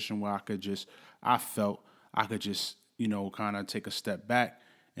a position where I felt I could just, kind of take a step back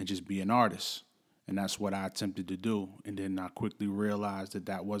and just be an artist. And that's what I attempted to do. And then I quickly realized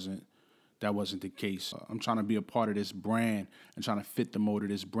that wasn't the case. I'm trying to be a part of this brand and trying to fit the mold of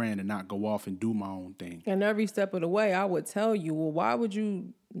this brand and not go off and do my own thing. And every step of the way, I would tell you, well, why would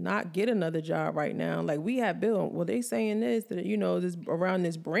you not get another job right now? Like, we have Bill, well, they saying this, that, this around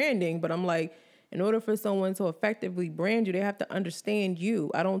this branding, but I'm like, in order for someone to effectively brand you, they have to understand you.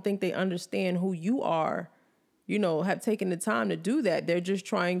 I don't think they understand who you are, have taken the time to do that. They're just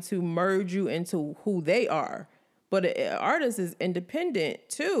trying to merge you into who they are. But an artist is independent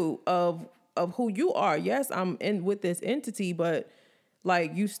too of who you are. Yes, I'm in with this entity, but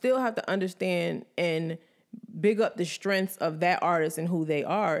like, you still have to understand and big up the strengths of that artist and who they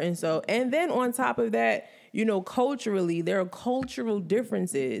are. And then on top of that, culturally, there are cultural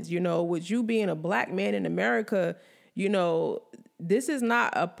differences. With you being a black man in America, this is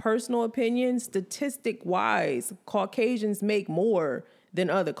not a personal opinion. Statistic wise, Caucasians make more than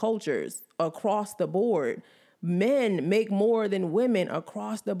other cultures across the board. Men make more than women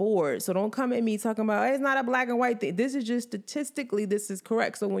across the board. So don't come at me talking about, hey, it's not a black and white thing. This is just statistically, this is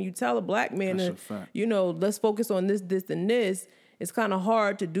correct. So when you tell a black man, let's focus on this, and this, it's kind of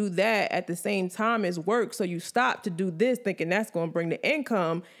hard to do that at the same time as work. So you stop to do this thinking that's going to bring the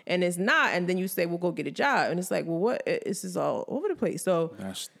income, and it's not. And then you say, well, go get a job. And it's like, well, what? This is all over the place. So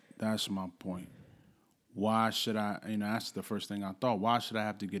that's my point. Why should I, that's the first thing I thought. Why should I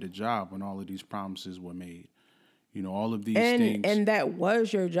have to get a job when all of these promises were made? All of these things. And that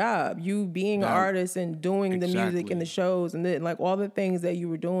was your job. You being an artist and doing the music and the shows and like all the things that you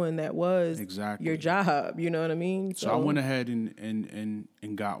were doing, that was your job. You know what I mean? So I went ahead and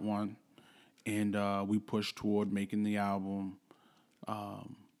got one. And we pushed toward making the album,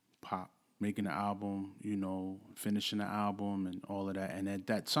 making the album, finishing the album and all of that. And at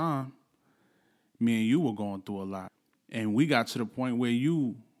that time, me and you were going through a lot. And we got to the point where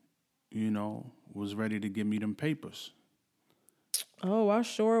you was ready to give me them papers. Oh, I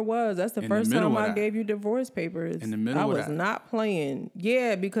sure was. That's the first time I gave you divorce papers. In the middle of that. I was not playing.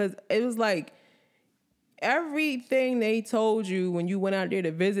 Yeah, because it was like everything they told you when you went out there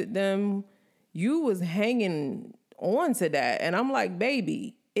to visit them, you was hanging on to that. And I'm like,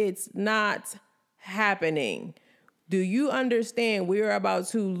 baby, it's not happening. Do you understand we're about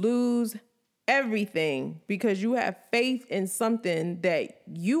to lose everything because you have faith in something that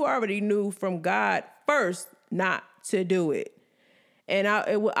you already knew from God first not to do it? And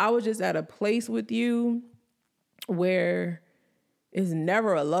I was just at a place with you where it's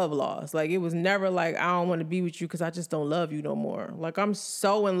never a love loss. Like, it was never like, I don't want to be with you because I just don't love you no more. Like, I'm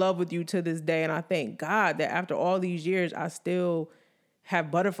so in love with you to this day. And I thank God that after all these years, I still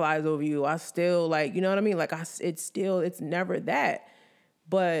have butterflies over you. I still like, you know what I mean? Like, it's never that.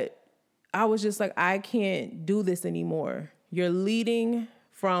 But I was just like, I can't do this anymore. You're leading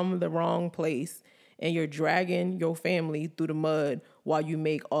from the wrong place and you're dragging your family through the mud while you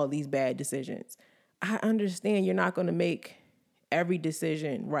make all these bad decisions. I understand you're not going to make every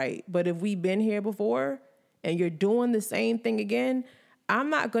decision right. But if we've been here before and you're doing the same thing again, I'm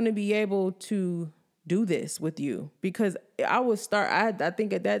not going to be able to do this with you because I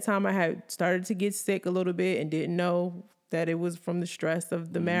think at that time I had started to get sick a little bit and didn't know that it was from the stress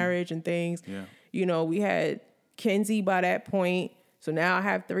of the marriage and things. Yeah. We had Kenzie by that point. So now I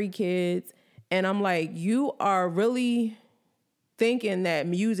have 3 kids. And I'm like, you are really thinking that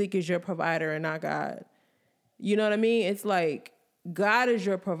music is your provider and not God. You know what I mean? It's like God is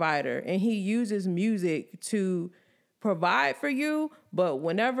your provider and he uses music to provide for you. But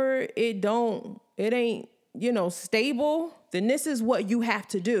whenever it ain't, stable, then this is what you have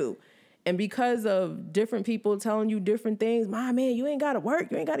to do. And because of different people telling you different things, man, you ain't got to work.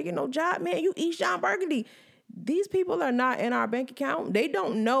 You ain't got to get no job, man. You eat Sean Burgundy. These people are not in our bank account. They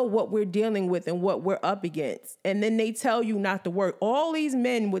don't know what we're dealing with and what we're up against. And then they tell you not to work. All these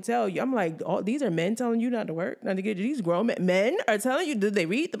men would tell you. I'm like, these are men telling you not to work, not to get these grown men. Men are telling you, did they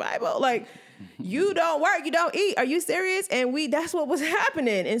read the Bible? Like, you don't work, you don't eat. Are you serious? And that's what was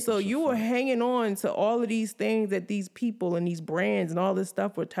happening. And so you were hanging on to all of these things that these people and these brands and all this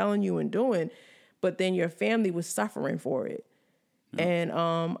stuff were telling you and doing. But then your family was suffering for it. Yeah.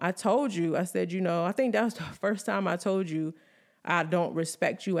 And I told you, I said, I think that was the first time I told you I don't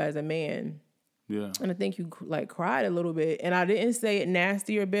respect you as a man. Yeah. And I think you cried a little bit. And I didn't say it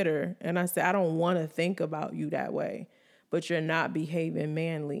nasty or bitter. And I said, I don't want to think about you that way. But you're not behaving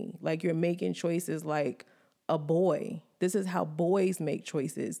manly. Like, you're making choices like a boy. This is how boys make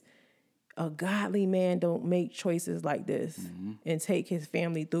choices. a godly man don't make choices like this and take his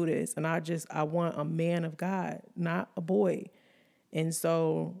family through this. And I want a man of God, not a boy. And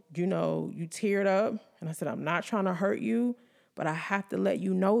so, you teared up and I said, I'm not trying to hurt you, but I have to let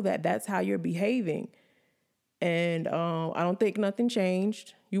you know that that's how you're behaving. And I don't think nothing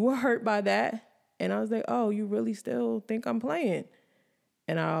changed. You were hurt by that. And I was like, oh, you really still think I'm playing?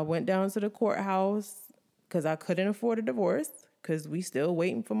 And I went down to the courthouse because I couldn't afford a divorce because we still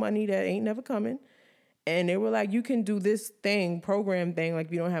waiting for money that ain't never coming. And they were like, you can do this program thing, like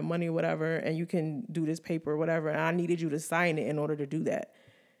if you don't have money or whatever, and you can do this paper or whatever. And I needed you to sign it in order to do that.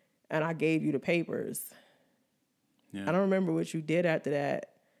 And I gave you the papers. Yeah. I don't remember what you did after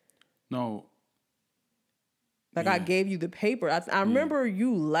that. No. Like, yeah. I gave you the paper. I remember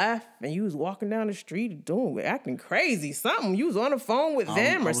you left and you was walking down the street acting crazy. Something. You was on the phone with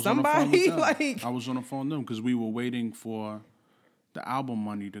them or somebody. I was on the phone with them because we were waiting for the album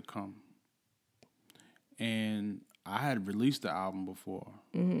money to come. And I had released the album before.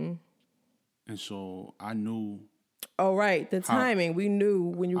 Mm-hmm. And so I knew. Oh, right. The timing. We knew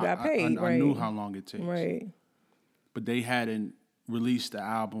when you got paid, right? I knew how long it takes. Right. But they hadn't released the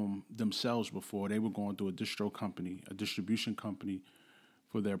album themselves before. They were going through a distribution company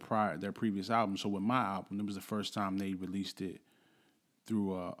for their previous album. So with my album, it was the first time they released it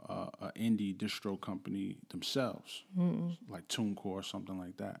through a indie distro company themselves, like TuneCore or something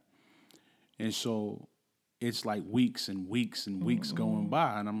like that. And so it's like weeks and weeks and weeks going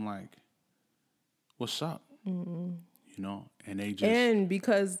by, and I'm like, "What's up?" And they just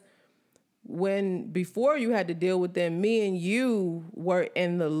because before you had to deal with them, me and you were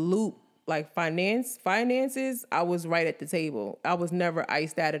in the loop, like finances. I was right at the table. I was never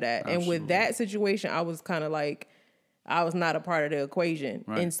iced out of that. Absolutely. And with that situation, I was kind of like, I was not a part of the equation.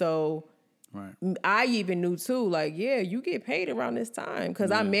 Right. And so I even knew too, like, yeah, you get paid around this time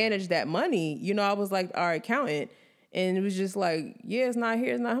because I managed that money. I was like our accountant. And it was just like, yeah, it's not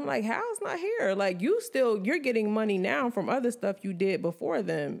here. It's not. I'm like, how it's not here? Like, you're getting money now from other stuff you did before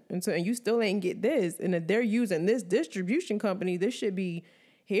them. And you still ain't get this. And if they're using this distribution company, this should be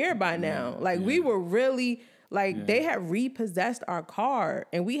here by now. Like, we were really, they had repossessed our car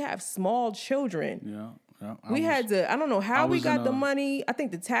and we have small children. Yeah. I don't know how we got the money. I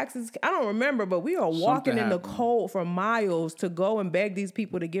think the taxes, I don't remember, but we are walking in the cold for miles to go and beg these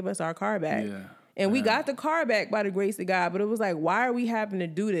people to give us our car back. Yeah. And we got the car back by the grace of God, but it was like, why are we having to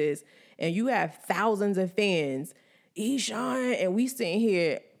do this? And you have thousands of fans, Eshawn, and we sitting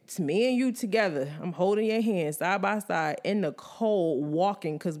here, it's me and you together. I'm holding your hand side by side in the cold,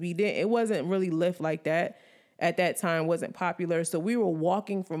 walking, because it wasn't really Lyft like that. At that time, wasn't popular. So we were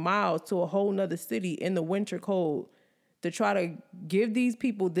walking for miles to a whole nother city in the winter cold to try to give these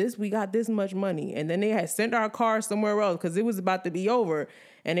people we got this much money. And then they had sent our car somewhere else because it was about to be over.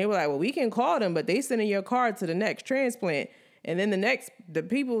 And they were like, well, we can call them, but they sending your car to the next transplant. And then the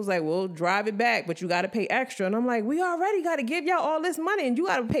people was like, well, drive it back, but you got to pay extra. And I'm like, we already got to give y'all all this money and you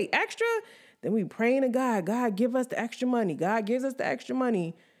got to pay extra? Then we praying to God, God, give us the extra money. God gives us the extra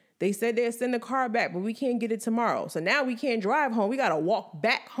money. They said they'd send the car back, but we can't get it tomorrow. So now we can't drive home. We got to walk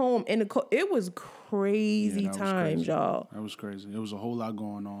back home in the cold. It was crazy times, y'all. That was crazy. There was a whole lot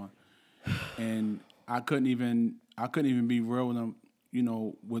going on. And I couldn't even be real with them,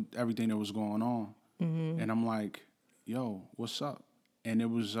 with everything that was going on. Mm-hmm. And I'm like, yo, what's up? And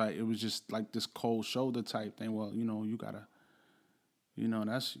it was just like this cold shoulder type thing. Well, you gotta,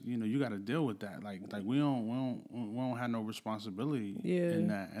 that's, you gotta deal with that. Like we don't have no responsibility in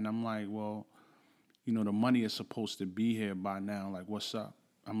that. And I'm like, well, the money is supposed to be here by now. Like, what's up?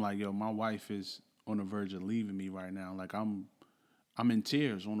 I'm like, yo, my wife is on the verge of leaving me right now. Like, I'm in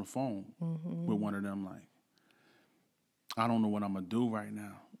tears on the phone with one of them. Like, I don't know what I'm gonna do right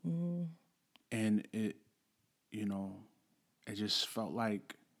now. Mm-hmm. And it just felt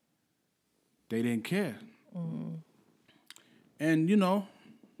like they didn't care. Mm-hmm. And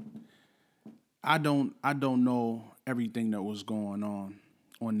I don't know everything that was going on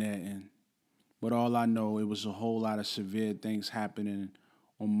that end, but all I know, it was a whole lot of severe things happening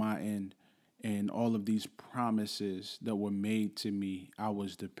on my end, and all of these promises that were made to me, I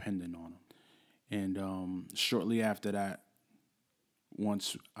was dependent on them. And shortly after that,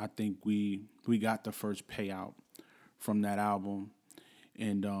 once I think we got the first payout from that album,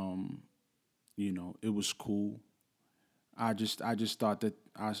 and it was cool. I just thought that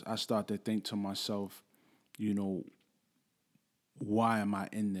I started to think to myself, why am I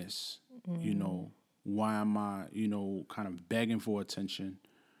in this? Mm-hmm. Why am I, kind of begging for attention,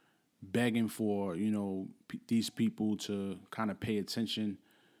 begging for, these people to kind of pay attention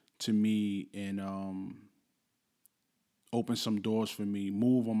to me, and open some doors for me,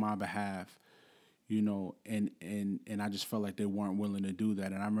 move on my behalf, you know, and I just felt like they weren't willing to do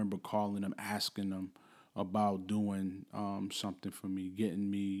that. And I remember calling them, asking them about doing something for me, getting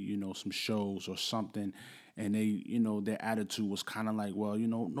me, you know, some shows or something. And they, you know, their attitude was kind of like, well, you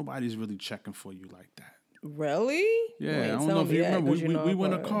know, nobody's really checking for you like that. Really? Yeah, I don't know if you remember. We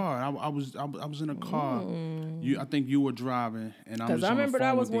went in a car. I was in a car. I think you were driving, and I was. Because I remember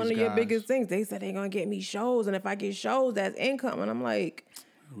that was one of your guys. biggest things. They said they're gonna get me shows, and if I get shows, that's income. And I'm like,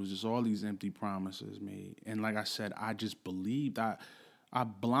 it was just all these empty promises made, and like I said, I just believed. I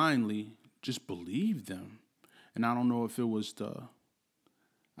blindly just believed them, and I don't know if it was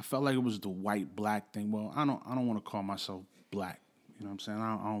I felt like it was the white black thing. Well, I don't want to call myself black. You know what I'm saying?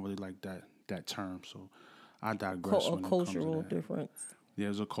 I don't really like that term. So I digress. A cultural difference.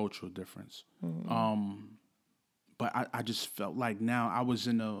 There's a cultural difference. But I just felt like now I was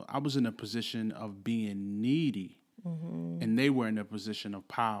in a position of being needy, and they were in a position of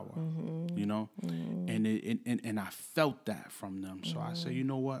power. You know, and I felt that from them. So I said, you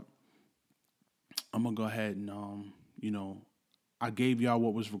know what? I'm gonna go ahead and you know, I gave y'all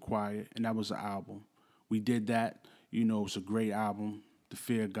what was required, and that was an album. We did that. You know, it's a great album. The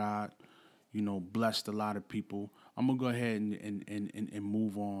Fear of God, you know, blessed a lot of people. I'm gonna go ahead and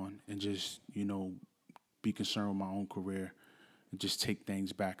move on and just, you know, be concerned with my own career and just take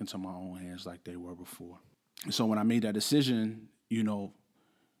things back into my own hands like they were before. And so when I made that decision, you know,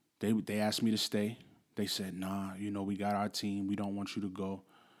 they asked me to stay. They said, nah, you know, we got our team. We don't want you to go.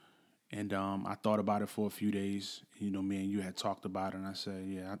 And I thought about it for a few days. You know, me and you had talked about it, and I said,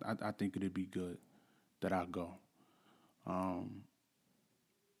 yeah, I think it'd be good that I go.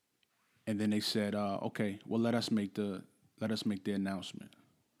 And then they said, okay, well, let us make the announcement.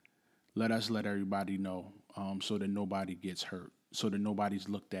 Let us let everybody know, so that nobody gets hurt, so that nobody's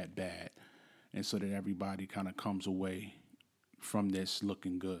looked at bad, and so that everybody kind of comes away from this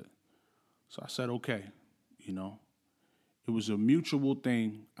looking good. So I said, okay, you know. It was a mutual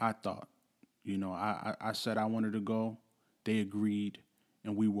thing, I thought. You know, I said I wanted to go. They agreed,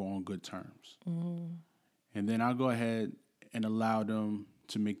 and we were on good terms. Mm-hmm. And then I'll go ahead and allow them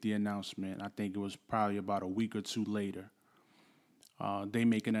to make the announcement. I think it was probably about a week or two later. They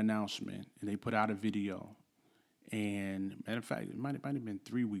make an announcement, and they put out a video. And matter of fact, it might have been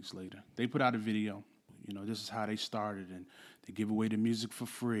 3 weeks later. They put out a video. You know, this is how they started, and they give away the music for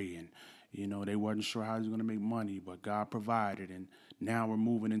free, and you know, they wasn't sure how they was going to make money, but God provided, and now we're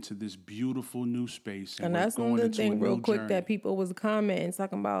moving into this beautiful new space. And that's another thing real quick that people was commenting,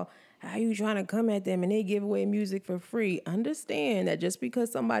 talking about how you trying to come at them and they give away music for free. Understand that just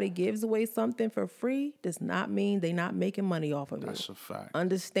because somebody gives away something for free does not mean they not making money off of it. That's a fact.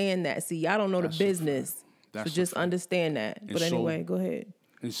 Understand that. See, y'all don't know the business, so just understand that. But anyway, go ahead.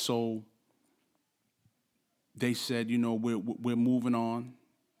 And so they said, you know, we're moving on.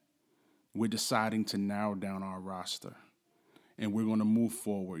 We're deciding to narrow down our roster, and we're going to move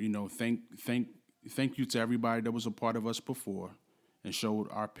forward. You know, thank you to everybody that was a part of us before and showed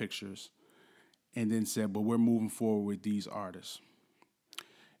our pictures, and then said, but we're moving forward with these artists.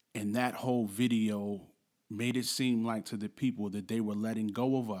 And that whole video made it seem like to the people that they were letting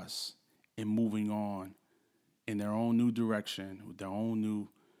go of us and moving on in their own new direction, with their own new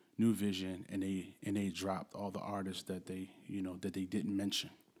vision, and they dropped all the artists that they didn't mention.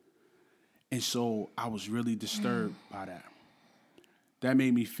 And so I was really disturbed by that. That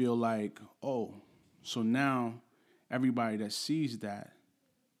made me feel like, oh, so now everybody that sees that,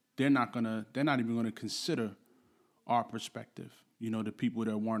 they're not even gonna consider our perspective. You know, the people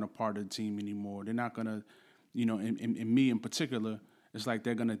that weren't a part of the team anymore. They're not gonna, you know, and me in particular, it's like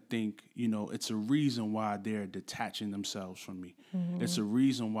they're gonna think, you know, it's a reason why they're detaching themselves from me. Mm-hmm. It's a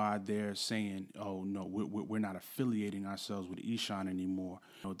reason why they're saying, oh no, we're not affiliating ourselves with Eshon anymore.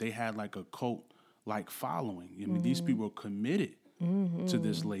 You know, they had like a cult-like following. I mean, these people are committed to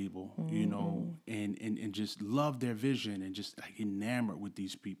this label, you know, and just love their vision and just like enamored with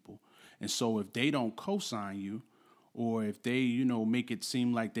these people. And so if they don't co-sign you, or if they, you know, make it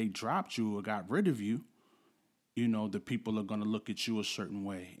seem like they dropped you or got rid of you, you know, the people are going to look at you a certain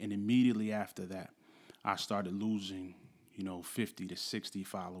way. And immediately after that, I started losing, you know, 50 to 60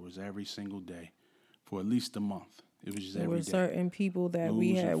 followers every single day for at least a month. It was just every day. There were certain people that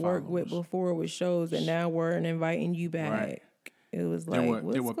we had worked with before with shows and now weren't inviting you back. Right. It was like,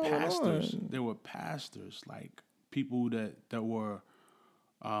 there were going pastors. on? There were pastors, like people that were,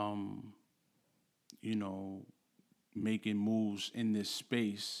 you know, making moves in this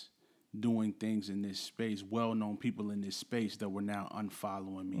space, doing things in this space, well-known people in this space that were now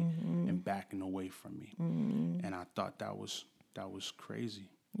unfollowing me and backing away from me. And I thought that was crazy.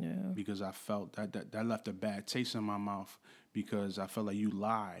 Yeah. Because I felt that left a bad taste in my mouth because I felt like you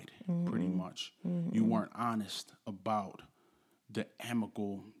lied pretty much. You weren't honest about the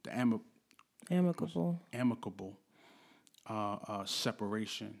amicable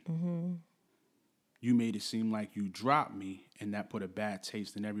separation. You made it seem like you dropped me, and that put a bad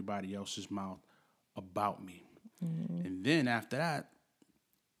taste in everybody else's mouth about me. And then after that,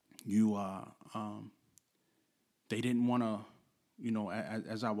 you they didn't want to,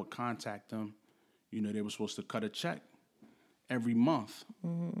 as I would contact them, they were supposed to cut a check every month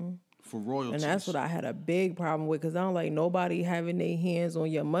for royalties. And that's what I had a big problem with, because I don't like nobody having their hands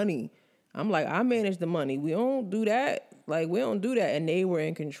on your money. I'm like, I manage the money. We don't do that. Like, we don't do that. And they were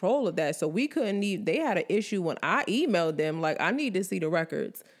in control of that. So we couldn't even, they had an issue when I emailed them, like, I need to see the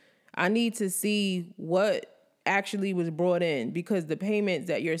records. I need to see what actually was brought in, because the payments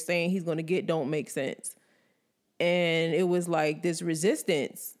that you're saying he's going to get don't make sense. And it was like this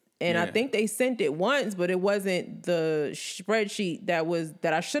resistance. And I think they sent it once, but it wasn't the spreadsheet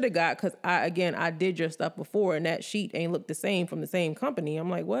that I should have got, because I did your stuff before, and that sheet ain't looked the same from the same company. I'm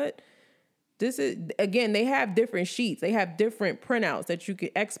like, what? This is, again, they have different sheets. They have different printouts that you could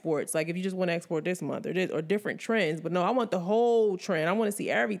export. It's like if you just want to export this month or different trends. But no, I want the whole trend. I want to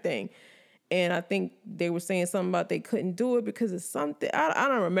see everything. And I think they were saying something about they couldn't do it because of something. I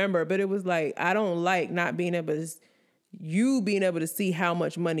don't remember, but it was like, I don't like not being able to, you being able to see how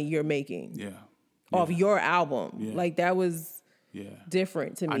much money you're making off your album. Yeah. Like, that was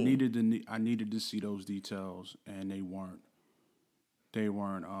different to me. I needed to see those details, and they weren't.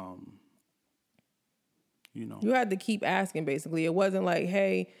 You had to keep asking, basically. It wasn't like,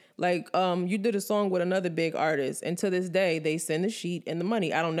 hey, like, you did a song with another big artist, and to this day they send the sheet and the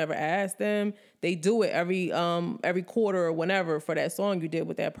money. I don't never ask them. They do it every quarter or whenever for that song you did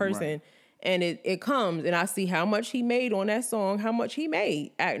with that person. Right. And it comes, and I see how much he made on that song, how much he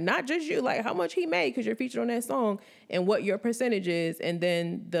made. Not just you, like how much he made because you're featured on that song, and what your percentage is, and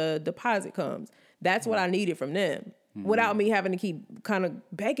then the deposit comes. That's what I needed from them. Without me having to keep kind of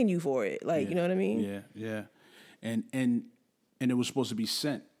begging you for it. Like, you know what I mean? Yeah. And it was supposed to be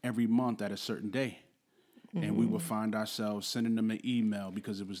sent every month at a certain day. And we would find ourselves sending them an email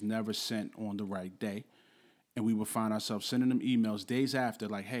because it was never sent on the right day. And we would find ourselves sending them emails days after,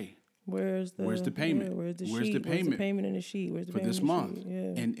 like, hey, where's the payment? Yeah, where's the sheet? Where's the payment? Where's the payment in the sheet? Where's the for payment this in the month? sheet?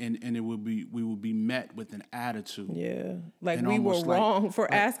 Yeah. And we would be met with an attitude. Yeah. Like, and we were wrong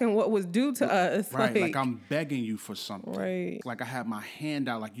for asking what was due to us. Right. Like I'm begging you for something. Right. Like I had my hand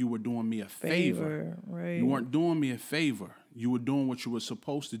out like you were doing me a favor. Right. You weren't doing me a favor. You were doing what you were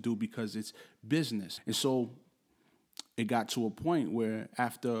supposed to do because it's business. And so it got to a point where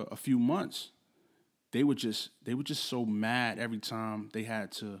after a few months, they were just so mad every time they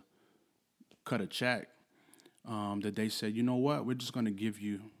had to cut a check, that they said, you know what, we're just going to give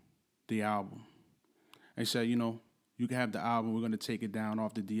you the album. They said, you can have the album, we're going to take it down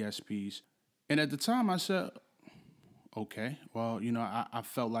off the DSPs. And at the time I said, okay, well, I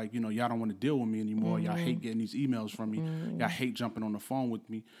felt like, y'all don't want to deal with me anymore. Y'all hate getting these emails from me. Y'all hate jumping on the phone with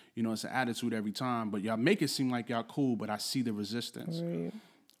me. It's an attitude every time, but y'all make it seem like y'all cool, but I see the resistance.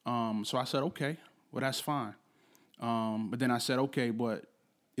 Right. So I said, okay, well, that's fine. But then I said, okay, but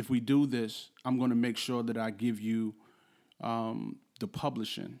if we do this, I'm going to make sure that I give you the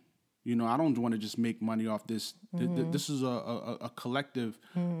publishing. I don't want to just make money off this. This is a collective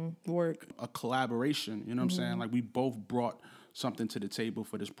work, a collaboration. You know what I'm saying? Like we both brought something to the table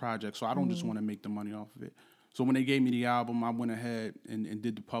for this project. So I don't just want to make the money off of it. So when they gave me the album, I went ahead and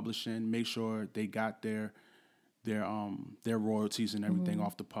did the publishing, made sure they got their royalties and everything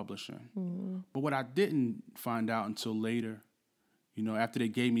off the publishing. But what I didn't find out until later, after they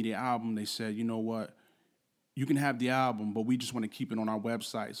gave me the album, they said, you know what, you can have the album, but we just want to keep it on our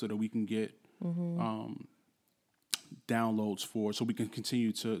website so that we can get downloads for it, so we can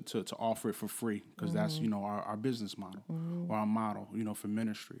continue to offer it for free, because that's, our business model or our model, for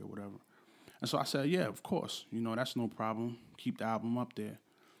ministry or whatever. And so I said, yeah, of course, that's no problem. Keep the album up there.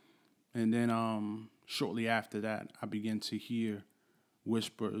 And then shortly after that, I began to hear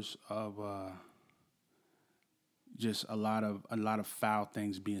whispers of just a lot of foul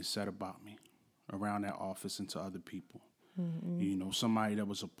things being said about me around that office and to other people. Somebody that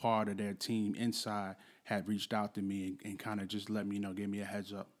was a part of their team inside had reached out to me and kind of just let me know, gave me a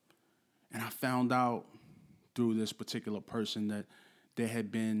heads up. And I found out through this particular person that there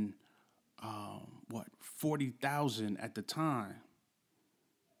had been 40,000 at the time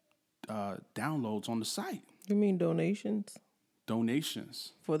downloads on the site. You mean donations?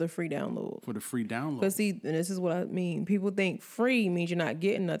 Donations. For the free download. But see, and this is what I mean. People think free means you're not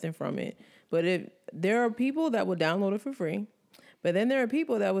getting nothing from it. But if there are people that will download it for free, But then there are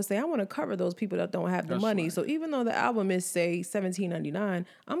people that would say, I want to cover those people that don't have the That's money. right. So even though the album is, say, $17.99,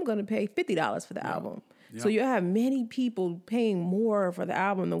 I'm going to pay $50 for the album. So you have many people paying more for the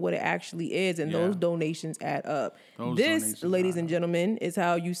album than what it actually is, and those donations add up. This, ladies and gentlemen, is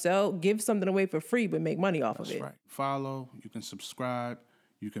how you give something away for free, but make money off of it. That's right. Follow, you can subscribe,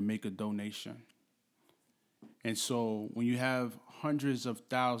 you can make a donation. And so when you have hundreds of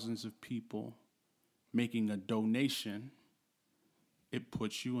thousands of people making a donation, it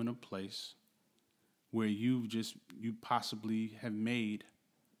puts you in a place where you possibly have made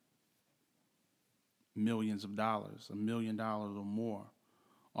millions of dollars, $1 million or more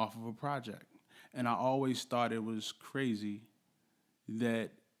off of a project. And I always thought it was crazy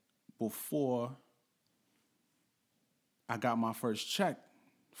that before I got my first check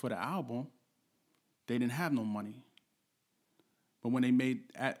for the album, they didn't have no money. But when they made,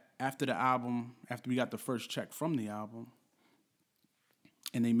 after we got the first check from the album,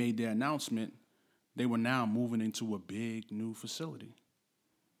 and they made their announcement, they were now moving into a big new facility.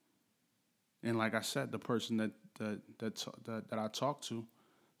 And like I said, the person that I talked to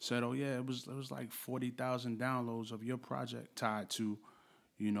said, "Oh yeah, it was like 40,000 downloads of your project tied to,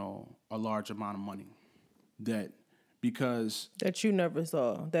 a large amount of money that you never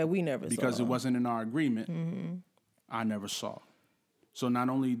saw, that we never saw, because it wasn't in our agreement. I never saw. So not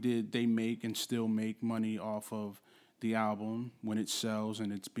only did they make and still make money off of the album when it sells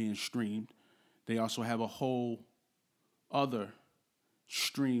and it's being streamed, they also have a whole other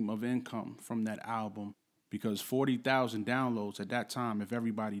stream of income from that album, because 40,000 downloads at that time, if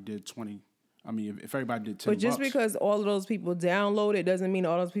everybody did if everybody did $10. But just because all of those people download it doesn't mean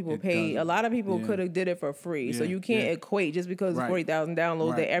all those people paid. A lot of people could have did it for free. So you can't equate just because it's 40,000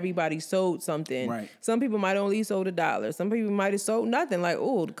 downloads that everybody sold something. Right. Some people might only sold $1. Some people might have sold nothing, like,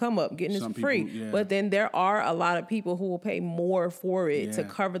 oh, come up, getting this for free. But then there are a lot of people who will pay more for it to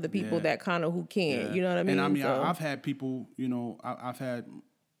cover the people that kind of who can't. You know what I mean? And I've had people, I've had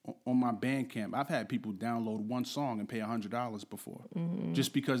on my Bandcamp, I've had people download one song and pay $100 before,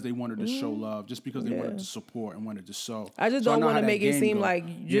 just because they wanted to show love, just because they wanted to support and wanted to sow. I just don't want to make it seem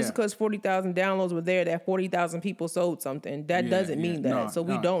like just because 40,000 downloads were there, that 40,000 people sold something. That doesn't mean that. So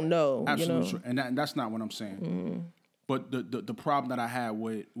we don't know. Absolutely, and that's not what I'm saying. But the problem that I had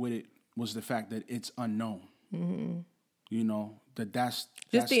with it was the fact that it's unknown. That's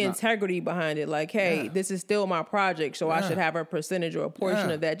the integrity behind it. Like, hey, this is still my project, so I should have a percentage or a portion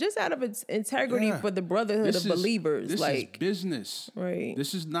of that, just out of its integrity for the brotherhood of believers. This is business, right?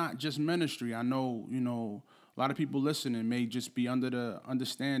 This is not just ministry. I know, a lot of people listening may just be under the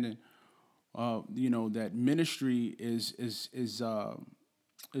understanding, that ministry is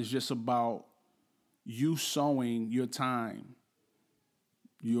just about you sowing your time,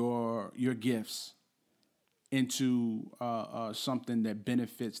 your gifts into something that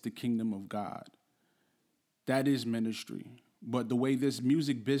benefits the kingdom of God. That is ministry. But the way this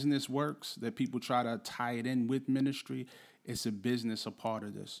music business works, that people try to tie it in with ministry, it's a business a part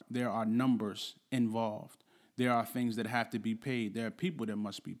of this. There are numbers involved. There are things that have to be paid. There are people that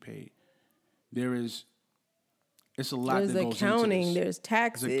must be paid. It's a lot that goes into this. There's accounting, there's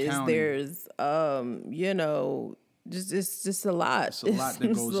taxes, there's, it's just a lot. It's a lot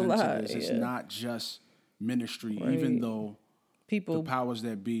that goes into this. It's not just ministry, even though people, the powers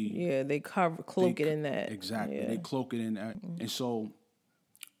that be, they cloak it in that. Exactly, they cloak it in that, and so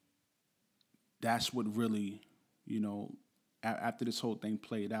that's what really, after this whole thing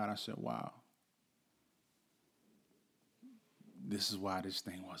played out, I said, "Wow, this is why this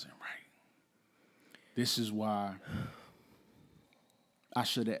thing wasn't right. This is why I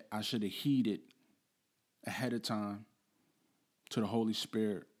should have heeded ahead of time to the Holy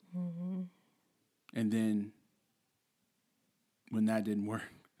Spirit." And then when that didn't work,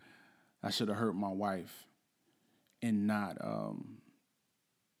 I should have hurt my wife and not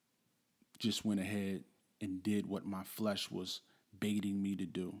just went ahead and did what my flesh was baiting me to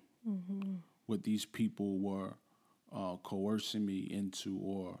do. What these people were coercing me into,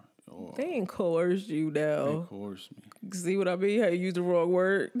 or they ain't coerced you now. They coerced me. See what I mean? How you use the wrong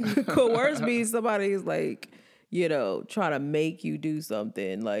word? Coerce means somebody is like, trying to make you do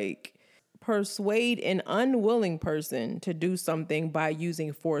something, like persuade an unwilling person to do something by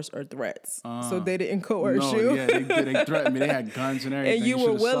using force or threats. So they didn't coerce you. Yeah, they threatened me. They had guns and everything. And you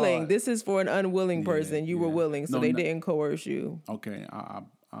were willing. This is for an unwilling person. You were willing, so they didn't coerce you. Okay,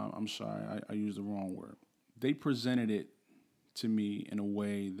 I'm sorry. I used the wrong word. They presented it to me in a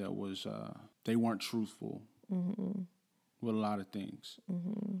way that was, they weren't truthful with a lot of things.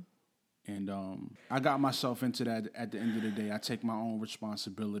 And I got myself into that at the end of the day. I take my own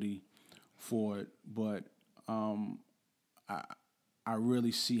responsibility for it, but I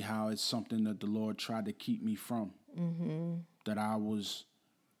really see how it's something that the Lord tried to keep me from, that I was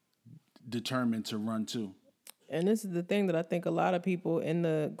determined to run to. And this is the thing that I think a lot of people in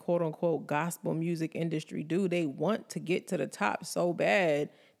the quote unquote gospel music industry do. They want to get to the top so bad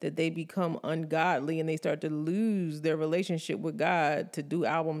that they become ungodly and they start to lose their relationship with God to do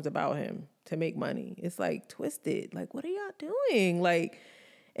albums about him, to make money. It's like twisted. Like, what are y'all doing? Like,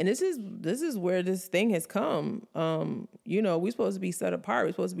 and this is where this thing has come. We're supposed to be set apart.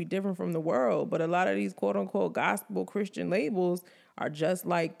 We're supposed to be different from the world. But a lot of these quote unquote gospel Christian labels are just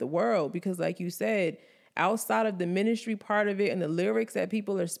like the world, because like you said, outside of the ministry part of it and the lyrics that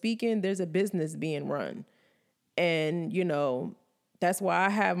people are speaking, there's a business being run. And, that's why I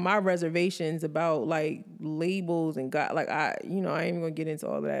have my reservations about like labels and God. Like I ain't even gonna get into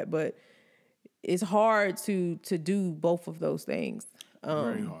all of that, but it's hard to do both of those things.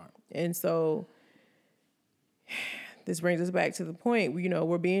 Very hard. And so this brings us back to the point,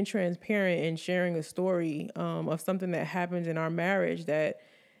 we're being transparent and sharing a story of something that happened in our marriage that,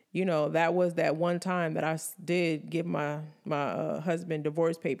 that was that one time that I did give my husband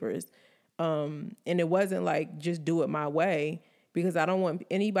divorce papers. And it wasn't like just do it my way, because I don't want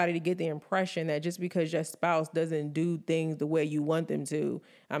anybody to get the impression that just because your spouse doesn't do things the way you want them to,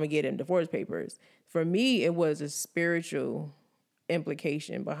 I'm going to get him divorce papers. For me, it was a spiritual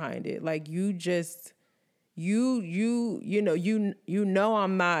implication behind it. Like I'm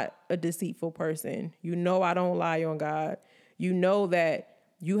not a deceitful person. I don't lie on God. That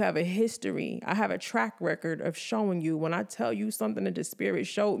you have a history. I have a track record of showing you when I tell you something that the Spirit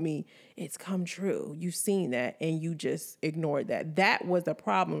showed me, it's come true. You've seen that and you just ignored that. That was the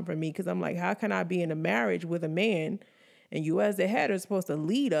problem for me, because I'm like, how can I be in a marriage with a man and you as the head are supposed to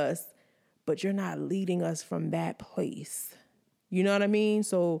lead us, but you're not leading us from that place? You know what I mean?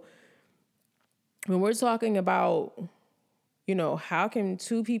 So when we're talking about, how can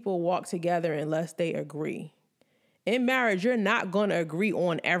two people walk together unless they agree? In marriage, you're not going to agree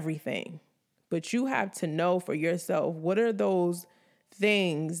on everything, but you have to know for yourself, what are those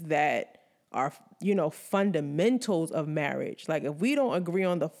things that are, fundamentals of marriage? Like if we don't agree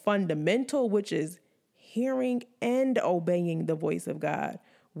on the fundamental, which is hearing and obeying the voice of God,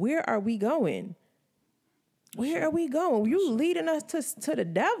 where are we going? Where are we going? You leading us to the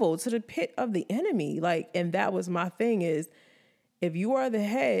devil, to the pit of the enemy. Like, and that was my thing is, if you are the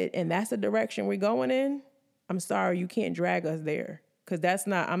head and that's the direction we're going in, I'm sorry, you can't drag us there, because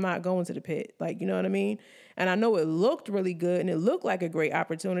I'm not going to the pit. Like, you know what I mean? And I know it looked really good and it looked like a great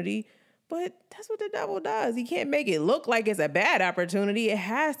opportunity, but that's what the devil does. He can't make it look like it's a bad opportunity. It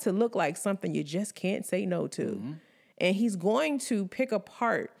has to look like something you just can't say no to. Mm-hmm. And he's going to pick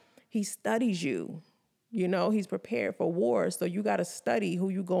apart. He studies you. He's prepared for war. So you got to study who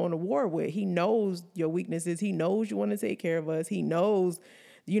you going to war with. He knows your weaknesses. He knows you want to take care of us. He knows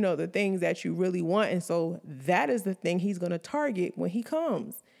the things that you really want. And so that is the thing he's going to target when he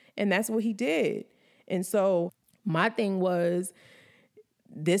comes. And that's what he did. And so my thing was,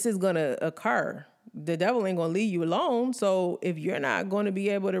 this is going to occur. The devil ain't going to leave you alone. So if you're not going to be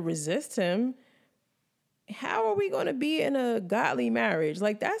able to resist him, how are we going to be in a godly marriage?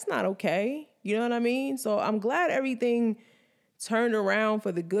 Like, that's not okay. You know what I mean? So I'm glad everything turned around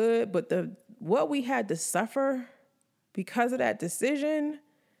for the good, but what we had to suffer because of that decision,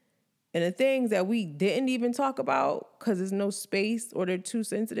 and the things that we didn't even talk about because there's no space or they're too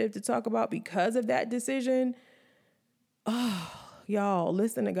sensitive to talk about because of that decision. Oh, y'all,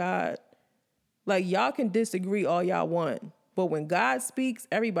 listen to God. Like, y'all can disagree all y'all want, but when God speaks,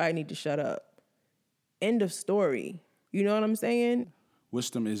 everybody need to shut up. End of story. You know what I'm saying?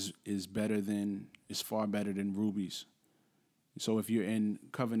 Wisdom is far better than rubies. So if you're in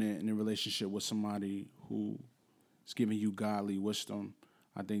covenant in a relationship with somebody who is giving you godly wisdom,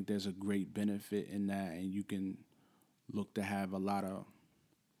 I think there's a great benefit in that, and you can look to have a lot of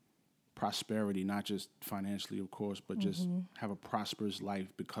prosperity, not just financially, of course, but just have a prosperous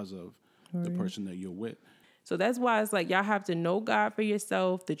life because of the person that you're with. So that's why it's like y'all have to know God for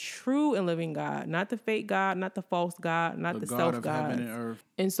yourself, the true and living God, not the fake God, not the false God, not the self God. God of heaven and earth.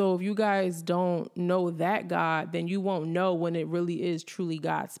 And so if you guys don't know that God, then you won't know when it really is truly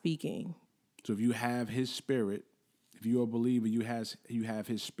God speaking. So if you have his spirit, if you're a believer, you have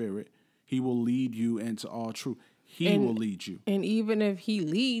his spirit, he will lead you into all truth. He will lead you. And even if he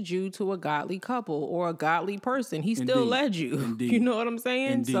leads you to a godly couple or a godly person, he still led you. Indeed. You know what I'm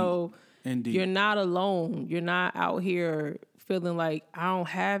saying? Indeed. So Indeed. You're not alone. You're not out here feeling like I don't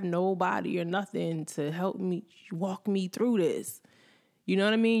have nobody or nothing to help me walk me through this. You know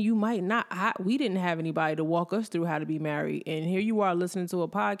what I mean? You might not. We didn't have anybody to walk us through how to be married. And here you are listening to a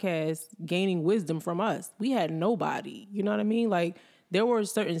podcast, gaining wisdom from us. We had nobody. You know what I mean? Like, there were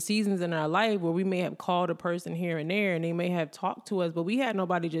certain seasons in our life where we may have called a person here and there and they may have talked to us, but we had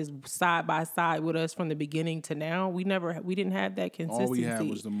nobody just side by side with us from the beginning to now. We didn't have that consistency. All we had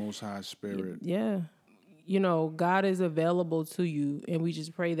was the Most High Spirit. Yeah. You know, God is available to you, and we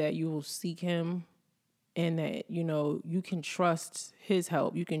just pray that you will seek him and that, you know, you can trust his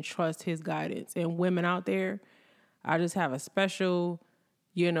help. You can trust his guidance. And women out there, I just have a special,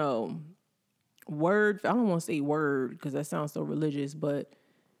 you know, word. I don't want to say word because that sounds so religious, but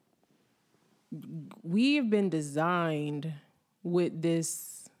we've been designed with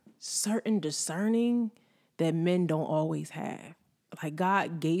this certain discerning that men don't always have. Like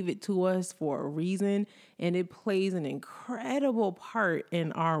God gave it to us for a reason, and it plays an incredible part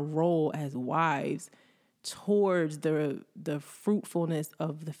in our role as wives towards the fruitfulness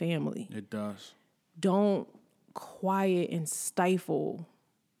of the family. It does. Don't quiet and stifle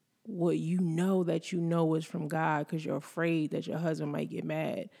what you know is from God because you're afraid that your husband might get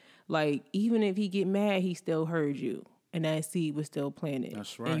mad. Like, even if he get mad, he still heard you, and that seed was still planted.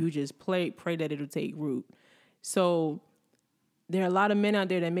 That's right. And you just pray that it'll take root. So there are a lot of men out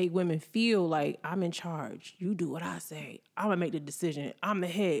there that make women feel like, I'm in charge. You do what I say. I'm going to make the decision. I'm the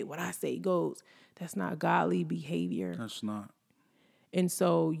head. What I say goes. That's not godly behavior. That's not. And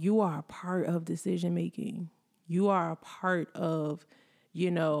so you are a part of decision making. You are a part of,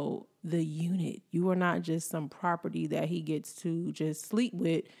 you know, the unit. You are not just some property that he gets to just sleep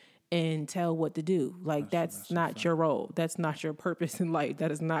with and tell what to do. Like, that's not your role. That's not your purpose in life.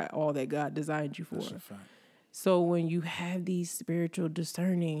 That is not all that God designed you for. That's a fact. So when you have these spiritual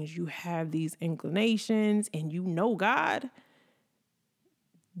discernings, you have these inclinations, and you know God,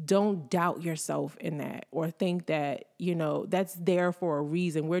 don't doubt yourself in that or think that, you know, that's there for a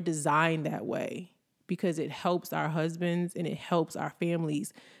reason. We're designed that way because it helps our husbands and it helps our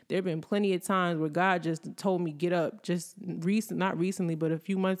families. There have been plenty of times where God just told me, get up, not recently, but a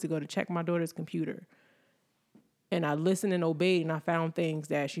few months ago, to check my daughter's computer. And I listened and obeyed, and I found things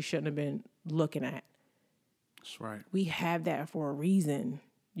that she shouldn't have been looking at. That's right. We have that for a reason.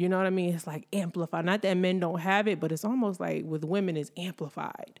 You know what I mean? It's like amplified. Not that men don't have it, but it's almost like with women it's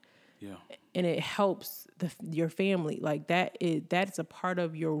amplified. Yeah. And it helps your family. Like that's a part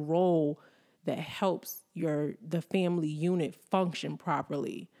of your role that helps the family unit function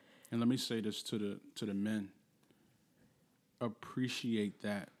properly. And let me say this to the men. Appreciate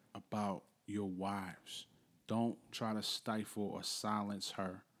that about your wives. Don't try to stifle or silence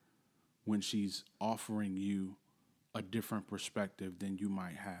her when she's offering you a different perspective than you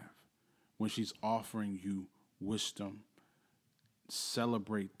might have. When she's offering you wisdom,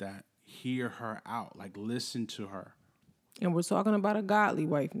 celebrate that. Hear her out. Like, listen to her. And we're talking about a godly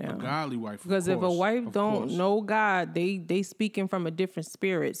wife now. A godly wife, because if a wife don't know God, they speaking from a different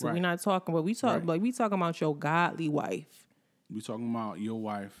spirit. So right. We're not talking about, we talking about your godly wife. We're talking about your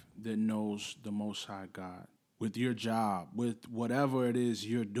wife that knows the Most High God. With your job, with whatever it is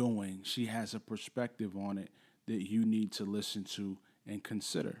you're doing, she has a perspective on it that you need to listen to and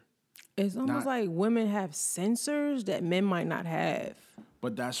consider. It's almost like women have sensors that men might not have.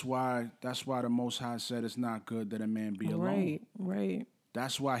 But that's why the Most High said it's not good that a man be alone. Right.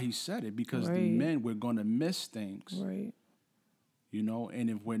 That's why he said it, because the men, we're going to miss things. Right. You know, and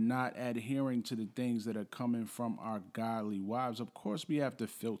if we're not adhering to the things that are coming from our godly wives, of course we have to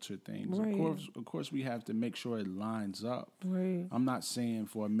filter things. Right. Of course we have to make sure it lines up. Right. I'm not saying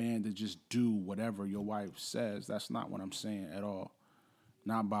for a man to just do whatever your wife says. That's not what I'm saying at all.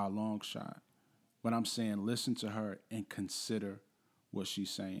 Not by a long shot. But I'm saying listen to her and consider what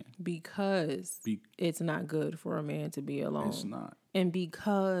she's saying. Because it's not good for a man to be alone. It's not. And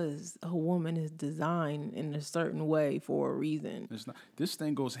because a woman is designed in a certain way for a reason. It's not. This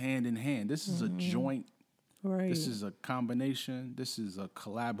thing goes hand in hand. This is a joint. Right. This is a combination. This is a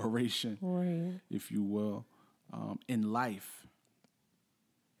collaboration, right, if you will, in life.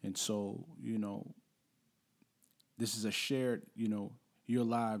 And so, you know, this is a shared, you know, your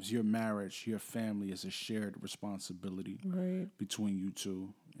lives, your marriage, your family is a shared responsibility between you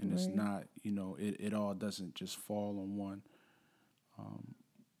two. And it's not, you know, it all doesn't just fall on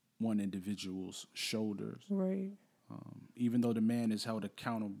one individual's shoulders. Right. Even though the man is held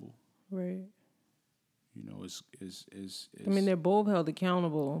accountable. Right. You know, is I mean, they're both held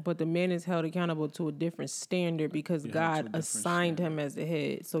accountable, but the man is held accountable to a different standard because God assigned him as the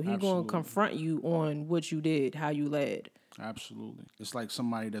head. So he's going to confront you on what you did, how you led. Absolutely. It's like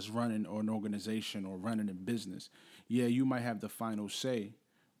somebody that's running an organization or running a business. Yeah, you might have the final say,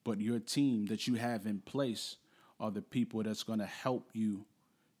 but your team that you have in place are the people that's going to help you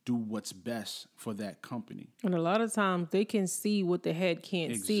do what's best for that company. And a lot of times they can see what the head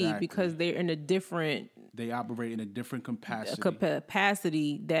can't see because they're in a different They operate in a different capacity. A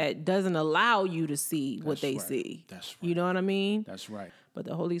capacity that doesn't allow you to see what they right. see. That's right. You know what I mean? That's right. But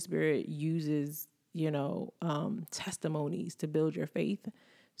the Holy Spirit uses, testimonies to build your faith.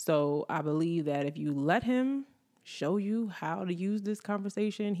 So I believe that if you let him show you how to use this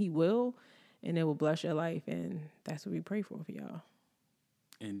conversation, he will, and it will bless your life. And that's what we pray for y'all.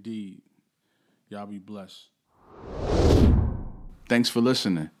 Indeed. Y'all be blessed. Thanks for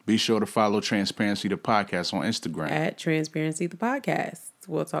listening. Be sure to follow Transparency the Podcast on Instagram. At Transparency the Podcast.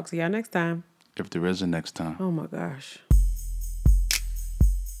 We'll talk to y'all next time. If there is a next time. Oh my gosh.